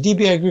back, the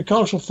DBA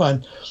Agricultural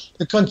Fund.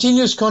 The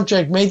continuous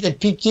contract made that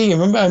peak D.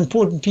 Remember how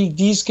important peak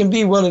Ds can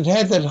be? Well, it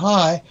had that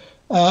high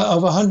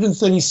of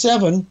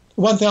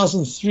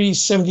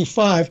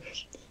 1,375.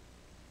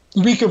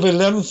 The week of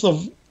 11th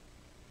of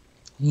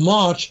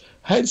March,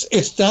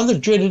 it's done the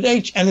dreaded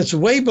H, and it's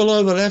way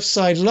below the left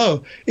side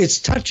low. It's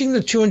touching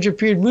the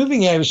 200-period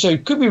moving average, so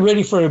it could be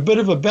ready for a bit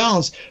of a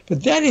bounce,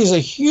 but that is a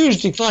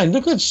huge decline.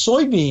 Look at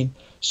soybean.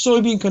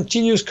 Soybean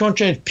continuous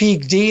contract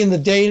peak D in the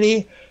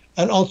daily,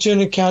 an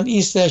alternate count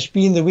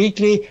E/B in the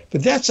weekly,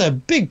 but that's a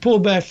big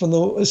pullback from the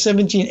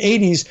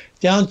 1780s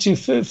down to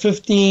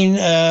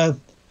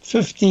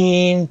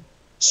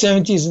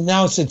 1570s, and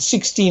now it's at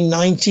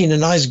 1619, a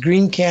nice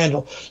green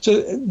candle.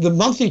 So the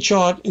monthly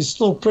chart is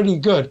still pretty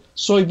good.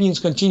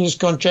 Soybeans continuous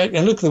contract,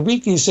 and look, the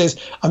weekly says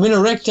I'm in a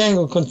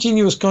rectangle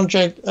continuous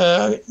contract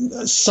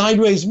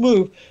sideways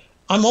move.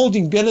 I'm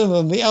holding better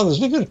than the others.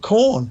 Look at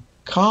corn.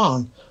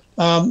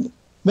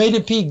 Made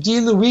a peak D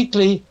in the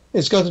weekly.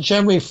 It's got the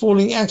Chapman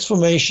falling axe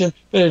formation,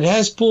 but it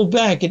has pulled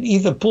back. It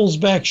either pulls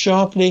back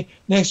sharply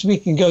next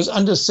week and goes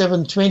under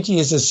 720.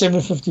 It's at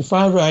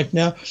 755 right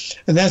now,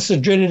 and that's the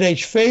dreaded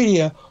H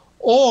failure,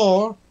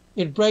 or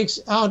it breaks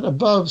out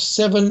above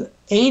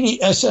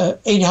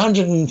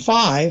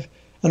 805,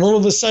 and all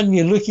of a sudden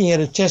you're looking at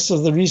a test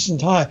of the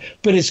recent high.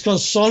 But it's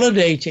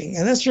consolidating,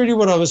 and that's really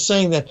what I was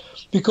saying, that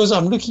because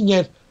I'm looking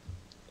at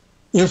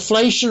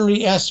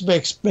inflationary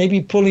aspects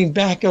maybe pulling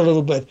back a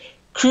little bit.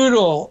 Crude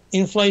oil,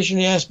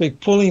 inflationary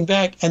aspect, pulling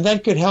back, and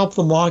that could help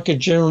the market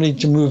generally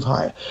to move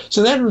higher.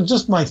 So that was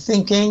just my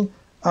thinking.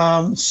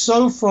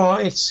 So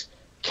far, it's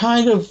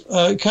kind of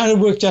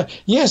worked out.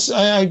 Yes,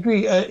 I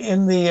agree.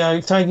 In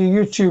the Tiger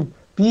YouTube,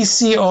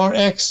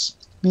 BCRX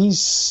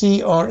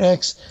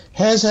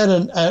has had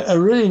a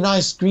really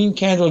nice green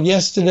candle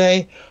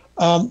yesterday.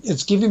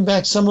 It's giving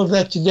back some of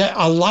that today.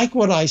 I like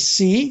what I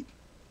see.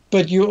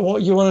 But you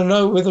want to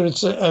know whether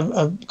it's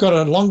got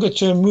a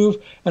longer-term move,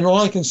 and all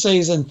I can say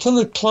is until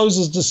it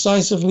closes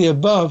decisively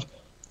above,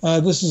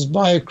 this is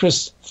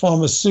BioCryst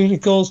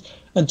Pharmaceuticals,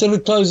 until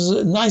it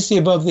closes nicely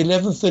above the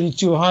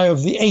 1132 high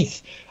of the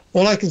 8th,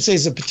 all I can say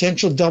is a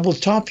potential double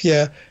top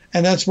here,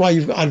 and that's why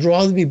I'd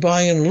rather be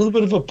buying in a little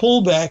bit of a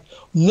pullback,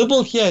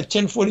 nibble here at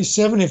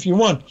 1047 if you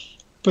want,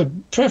 but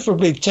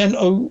preferably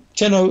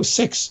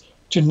 1006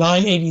 to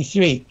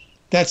 983.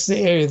 That's the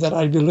area that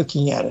I'd be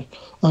looking at it.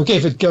 Okay,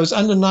 if it goes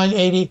under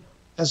 980,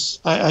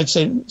 I'd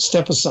say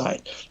step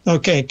aside.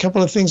 Okay, a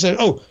couple of things.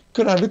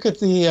 Could I look at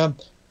the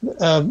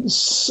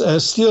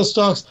steel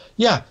stocks?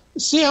 Yeah,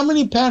 see how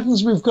many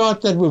patterns we've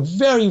got that were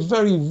very,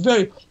 very,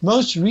 very,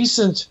 most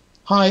recent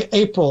high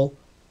April,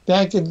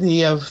 back at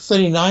the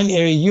 39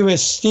 area,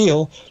 U.S.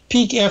 Steel,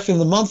 peak F in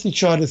the monthly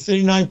chart of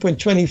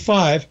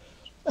 39.25,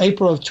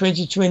 April of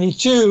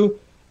 2022,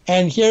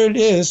 and here it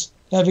is,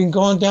 having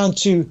gone down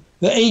to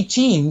the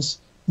 18s,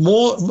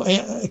 more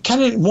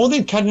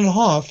than cut in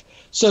half.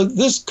 So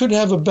this could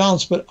have a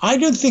bounce, but I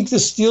don't think the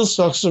steel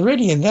stocks are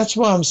ready, and that's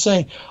why I'm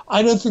saying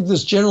I don't think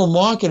this general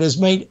market has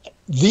made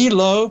the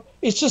low.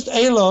 It's just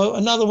a low,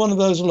 another one of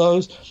those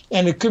lows,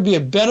 and it could be a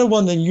better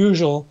one than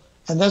usual,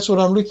 and that's what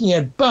I'm looking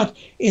at. But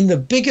in the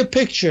bigger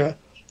picture,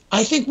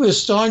 I think we're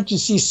starting to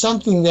see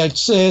something that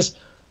says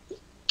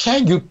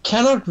you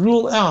cannot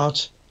rule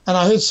out, and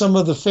I heard some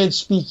of the Fed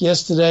speak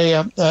yesterday,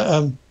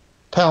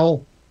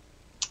 Powell,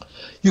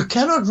 you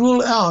cannot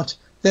rule out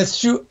that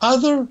through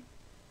other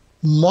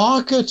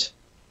market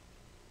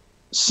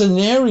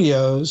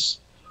scenarios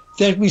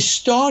that we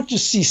start to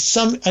see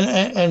some,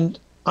 and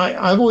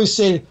I've always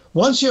said,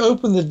 once you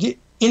open the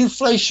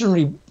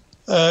inflationary,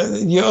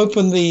 you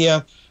open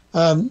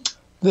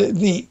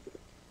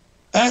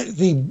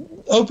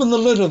open the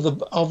lid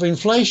of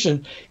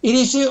inflation, it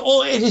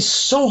is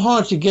so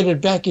hard to get it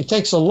back. It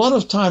takes a lot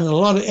of time and a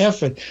lot of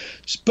effort,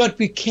 but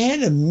we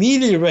can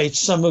ameliorate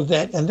some of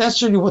that, and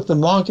that's really what the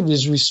market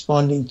is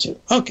responding to.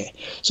 Okay,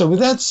 so with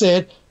that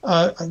said,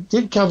 I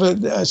did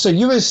cover, so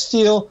U.S.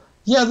 Steel,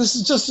 yeah, this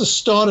is just the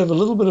start of a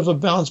little bit of a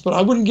bounce, but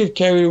I wouldn't get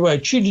carried away.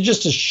 Treat it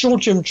just as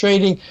short-term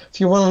trading.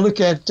 If you want to look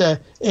at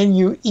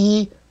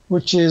NUE,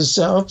 which is,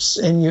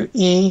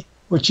 NUE,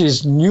 which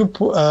is NUE,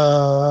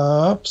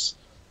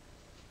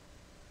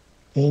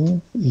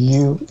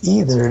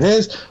 there it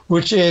is,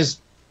 which is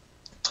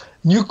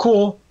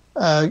Nucor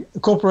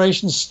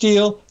Corporation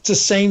Steel. It's the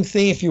same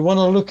thing. If you want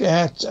to look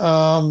at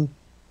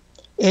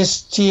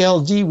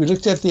STLD, we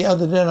looked at the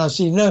other day, and I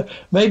see, no,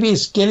 maybe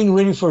it's getting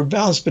ready for a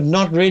bounce, but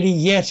not ready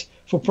yet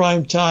for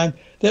prime time.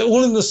 They're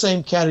all in the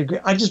same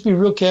category. I'd just be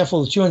real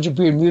careful. The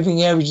 200-period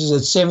moving average is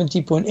at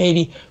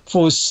 70.80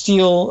 for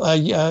Steel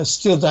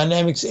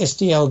Dynamics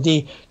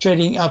STLD,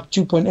 trading up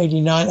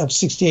 2.89, up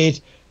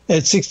 68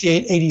 at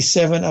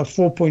 68.87, up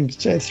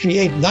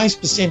 4.38. Nice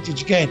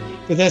percentage gain,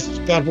 but that's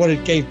about what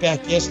it gave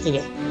back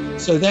yesterday.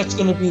 So that's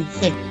going to be the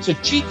thing. So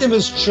treat them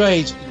as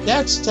trades.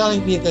 That's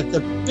telling me that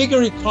the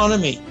bigger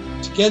economy,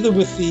 together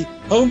with the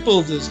home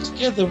builders,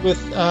 together with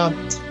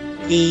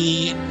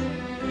the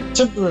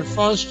timber and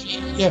forestry,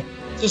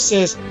 just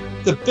says,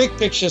 the big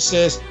picture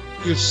says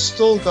you've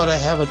still got to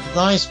have a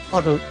nice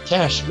pot of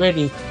cash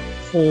ready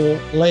for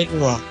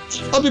later on.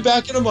 I'll be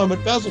back in a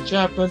moment. Basil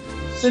Chapman,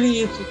 sitting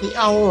in for the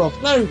hour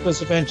of Larry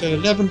Pesavento,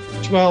 11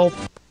 to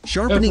 12.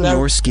 Sharpening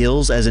your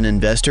skills as an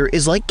investor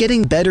is like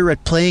getting better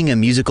at playing a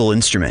musical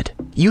instrument.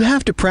 You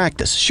have to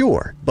practice,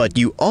 sure, but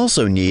you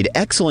also need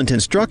excellent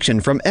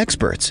instruction from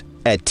experts.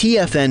 At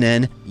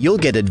TFNN, you'll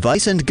get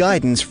advice and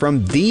guidance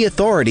from the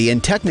authority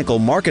in technical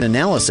market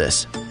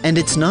analysis. And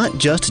it's not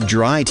just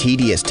dry,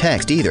 tedious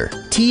text either.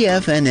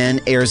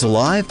 TFNN airs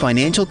live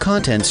financial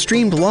content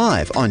streamed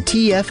live on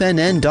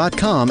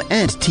TFNN.com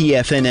and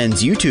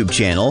TFNN's YouTube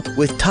channel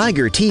with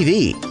Tiger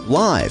TV,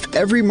 live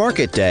every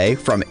market day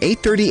from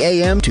 8:30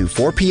 a.m. to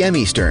 4 p.m.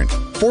 Eastern,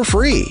 for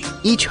free.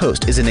 Each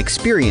host is an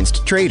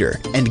experienced trader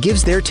and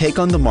gives their take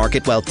on the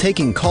market while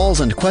taking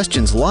calls and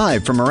questions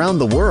live from around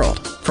the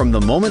world. From the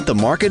moment the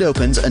market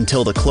opens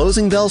until the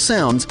closing bell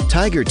sounds,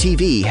 Tiger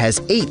TV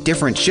has 8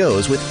 different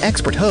shows with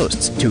expert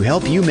hosts to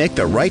help you make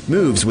the right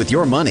moves with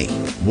your money.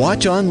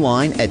 Watch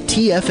online at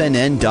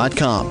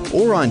TFNN.com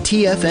or on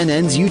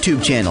TFNN's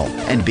YouTube channel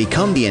and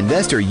become the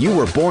investor you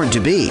were born to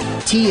be.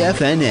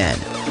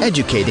 TFNN,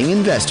 educating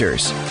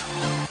investors.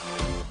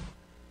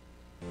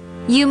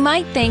 You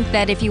might think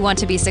that if you want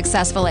to be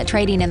successful at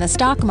trading in the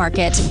stock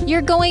market,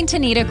 you're going to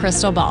need a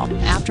crystal ball.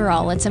 After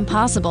all, it's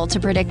impossible to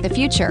predict the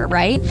future,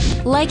 right?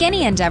 Like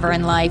any endeavor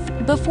in life,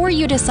 before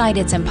you decide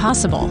it's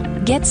impossible,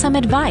 get some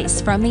advice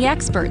from the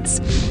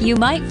experts. You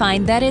might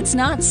find that it's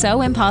not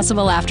so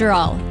impossible after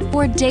all.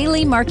 For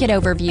daily market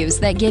overviews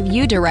that give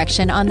you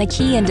direction on the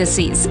key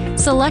indices,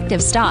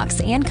 selective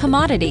stocks, and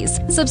commodities,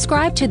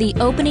 subscribe to the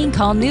Opening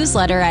Call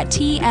newsletter at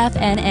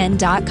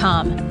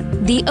TFNN.com.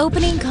 The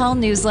Opening Call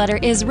newsletter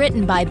is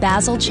written by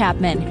Basil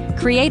Chapman,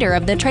 creator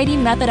of the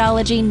trading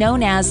methodology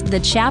known as the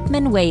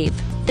Chapman Wave.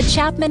 The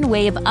Chapman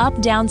Wave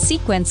up-down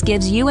sequence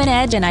gives you an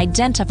edge in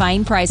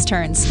identifying price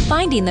turns,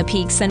 finding the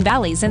peaks and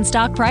valleys in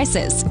stock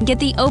prices. Get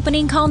the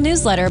Opening Call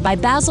newsletter by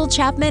Basil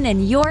Chapman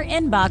in your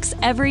inbox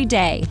every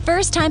day.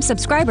 First-time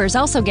subscribers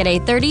also get a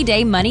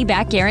 30-day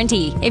money-back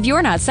guarantee. If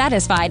you're not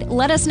satisfied,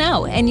 let us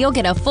know, and you'll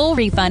get a full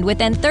refund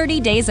within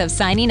 30 days of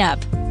signing up.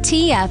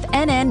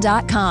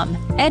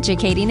 TFNN.com,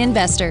 educating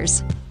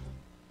investors.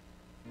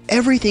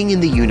 Everything in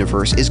the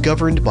universe is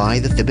governed by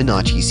the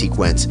Fibonacci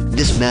sequence.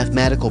 This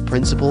mathematical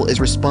principle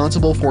is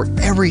responsible for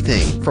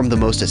everything from the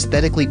most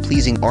aesthetically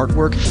pleasing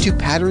artwork to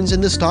patterns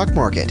in the stock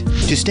market.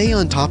 To stay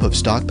on top of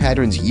stock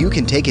patterns you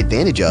can take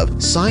advantage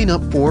of, sign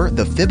up for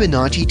the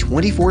Fibonacci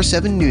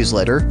 24/7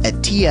 newsletter at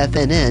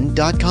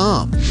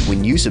TFNN.com.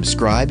 When you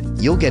subscribe,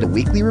 you'll get a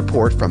weekly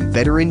report from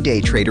veteran day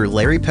trader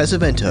Larry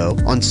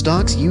Pesavento on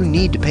stocks you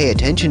need to pay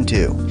attention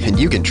to. And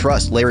you can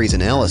trust Larry's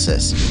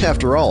analysis.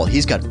 After all,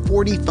 he's got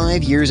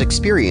 45 years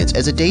experience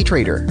as a day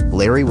trader.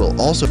 Larry will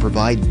also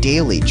provide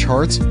daily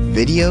charts,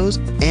 videos,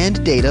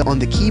 and data on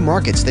the key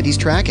markets that he's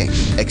tracking.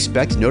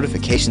 Expect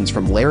notifications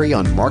from Larry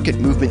on market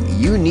movement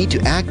you need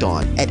to act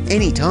on at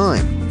any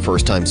time.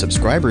 First-time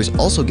subscribers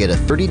also get a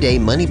 30-day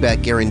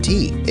money-back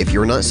guarantee. If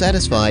you're not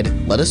satisfied,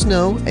 let us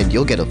know and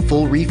you'll get a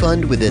full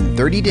refund within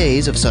 30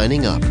 days of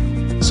signing up.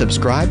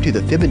 Subscribe to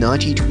the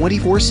Fibonacci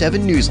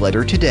 24/7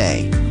 newsletter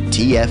today.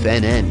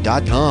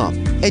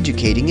 TFNN.com,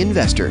 educating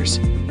investors.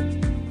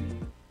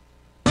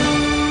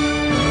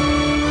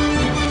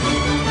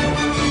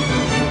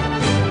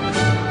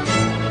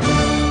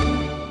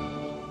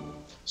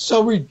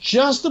 So we're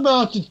just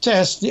about to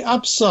test the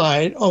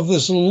upside of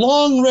this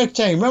long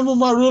rectangle. Remember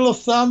my rule of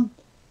thumb?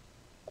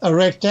 A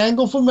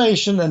rectangle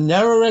formation, a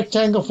narrow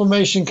rectangle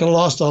formation can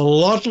last a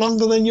lot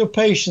longer than your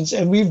patience.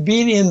 And we've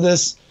been in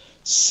this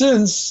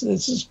since,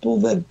 let's just pull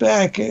that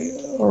back,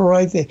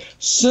 right there,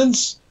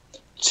 since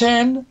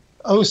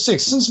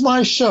 10:06, since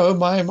my show,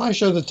 my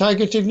show, the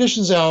Tiger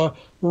Technicians Hour,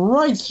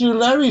 right through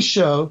Larry's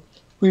show,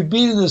 we've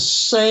been in the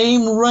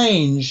same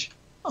range.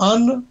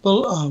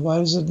 Why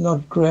does it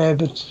not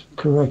grab it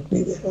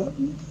correctly there?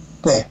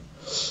 There.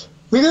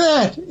 Look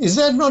at that. Is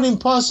that not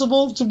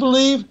impossible to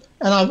believe?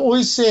 And I've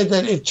always said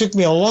that it took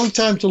me a long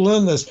time to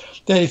learn this,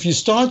 that if you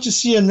start to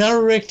see a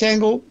narrow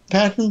rectangle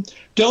pattern,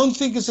 don't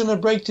think it's going to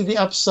break to the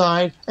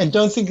upside and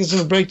don't think it's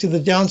going to break to the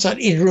downside.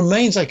 It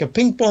remains like a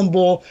ping pong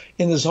ball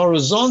in this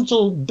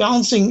horizontal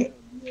bouncing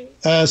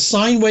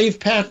sine wave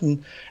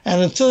pattern,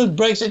 and until it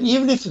breaks, and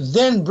even if it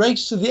then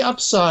breaks to the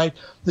upside,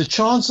 the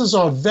chances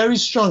are very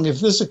strong, if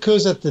this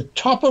occurs at the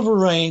top of a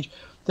range,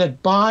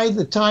 that by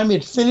the time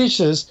it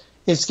finishes,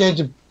 it's going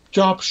to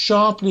drop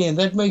sharply, and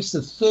that makes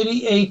the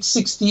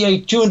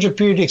 38.68 200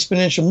 period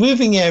exponential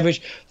moving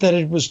average that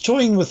it was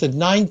toying with at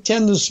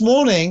 9:10 this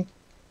morning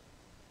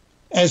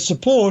as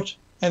support,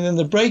 and then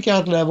the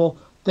breakout level,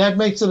 that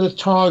makes it a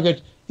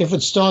target if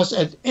it starts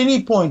at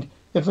any point.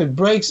 If it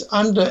breaks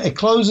under, it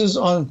closes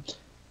on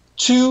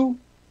 3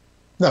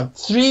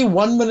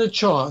 1-minute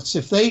charts.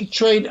 If they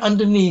trade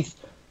underneath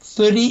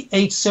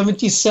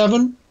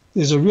 38.77,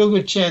 there's a real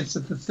good chance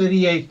that the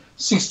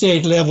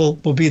 38.68 level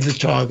will be the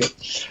target.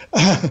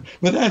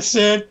 With that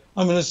said,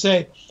 I'm going to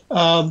say,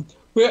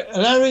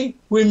 Larry,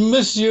 we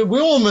miss you. We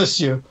all miss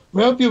you.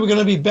 We hope you're going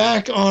to be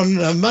back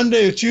on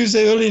Monday or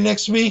Tuesday early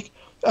next week.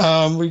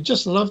 We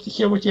just love to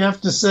hear what you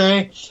have to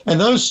say. And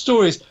those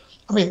stories,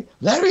 I mean,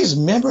 Larry's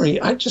memory,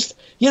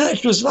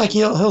 it was like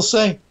he'll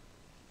say,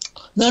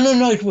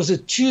 no, it was a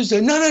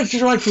Tuesday. No, it's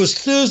right, it was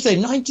Thursday,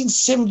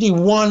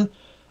 1971.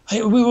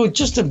 We were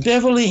just at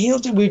Beverly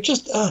Hills. We were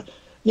just, and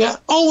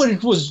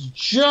it was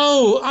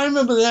Joe. I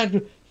remember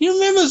that. He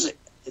remembers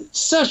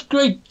such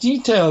great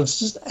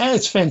details.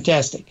 It's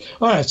fantastic.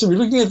 All right, so we're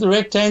looking at the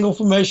rectangle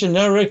formation,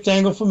 now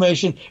rectangle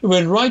formation. It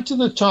went right to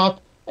the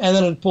top, and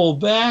then it pulled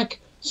back.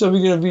 So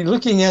we're going to be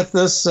looking at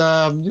this.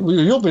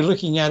 You'll be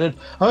looking at it.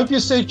 I hope you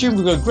stay tuned.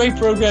 We've got great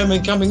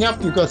programming coming up.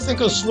 You've got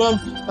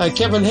Thinkorswim,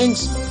 Kevin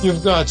Hincks.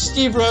 You've got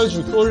Steve Rhodes,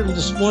 recorded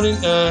this morning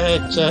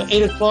at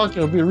 8 o'clock.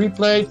 It'll be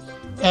replayed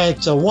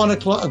at 1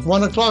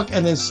 o'clock,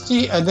 and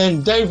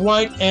then Dave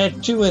White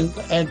at 2,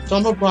 and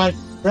Tom O'Brien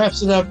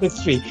wraps it up at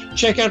 3.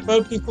 Check out my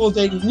Opening Call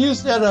Daily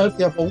Newsletter. I hope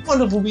you have a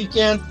wonderful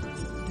weekend.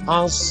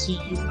 I'll see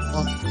you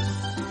on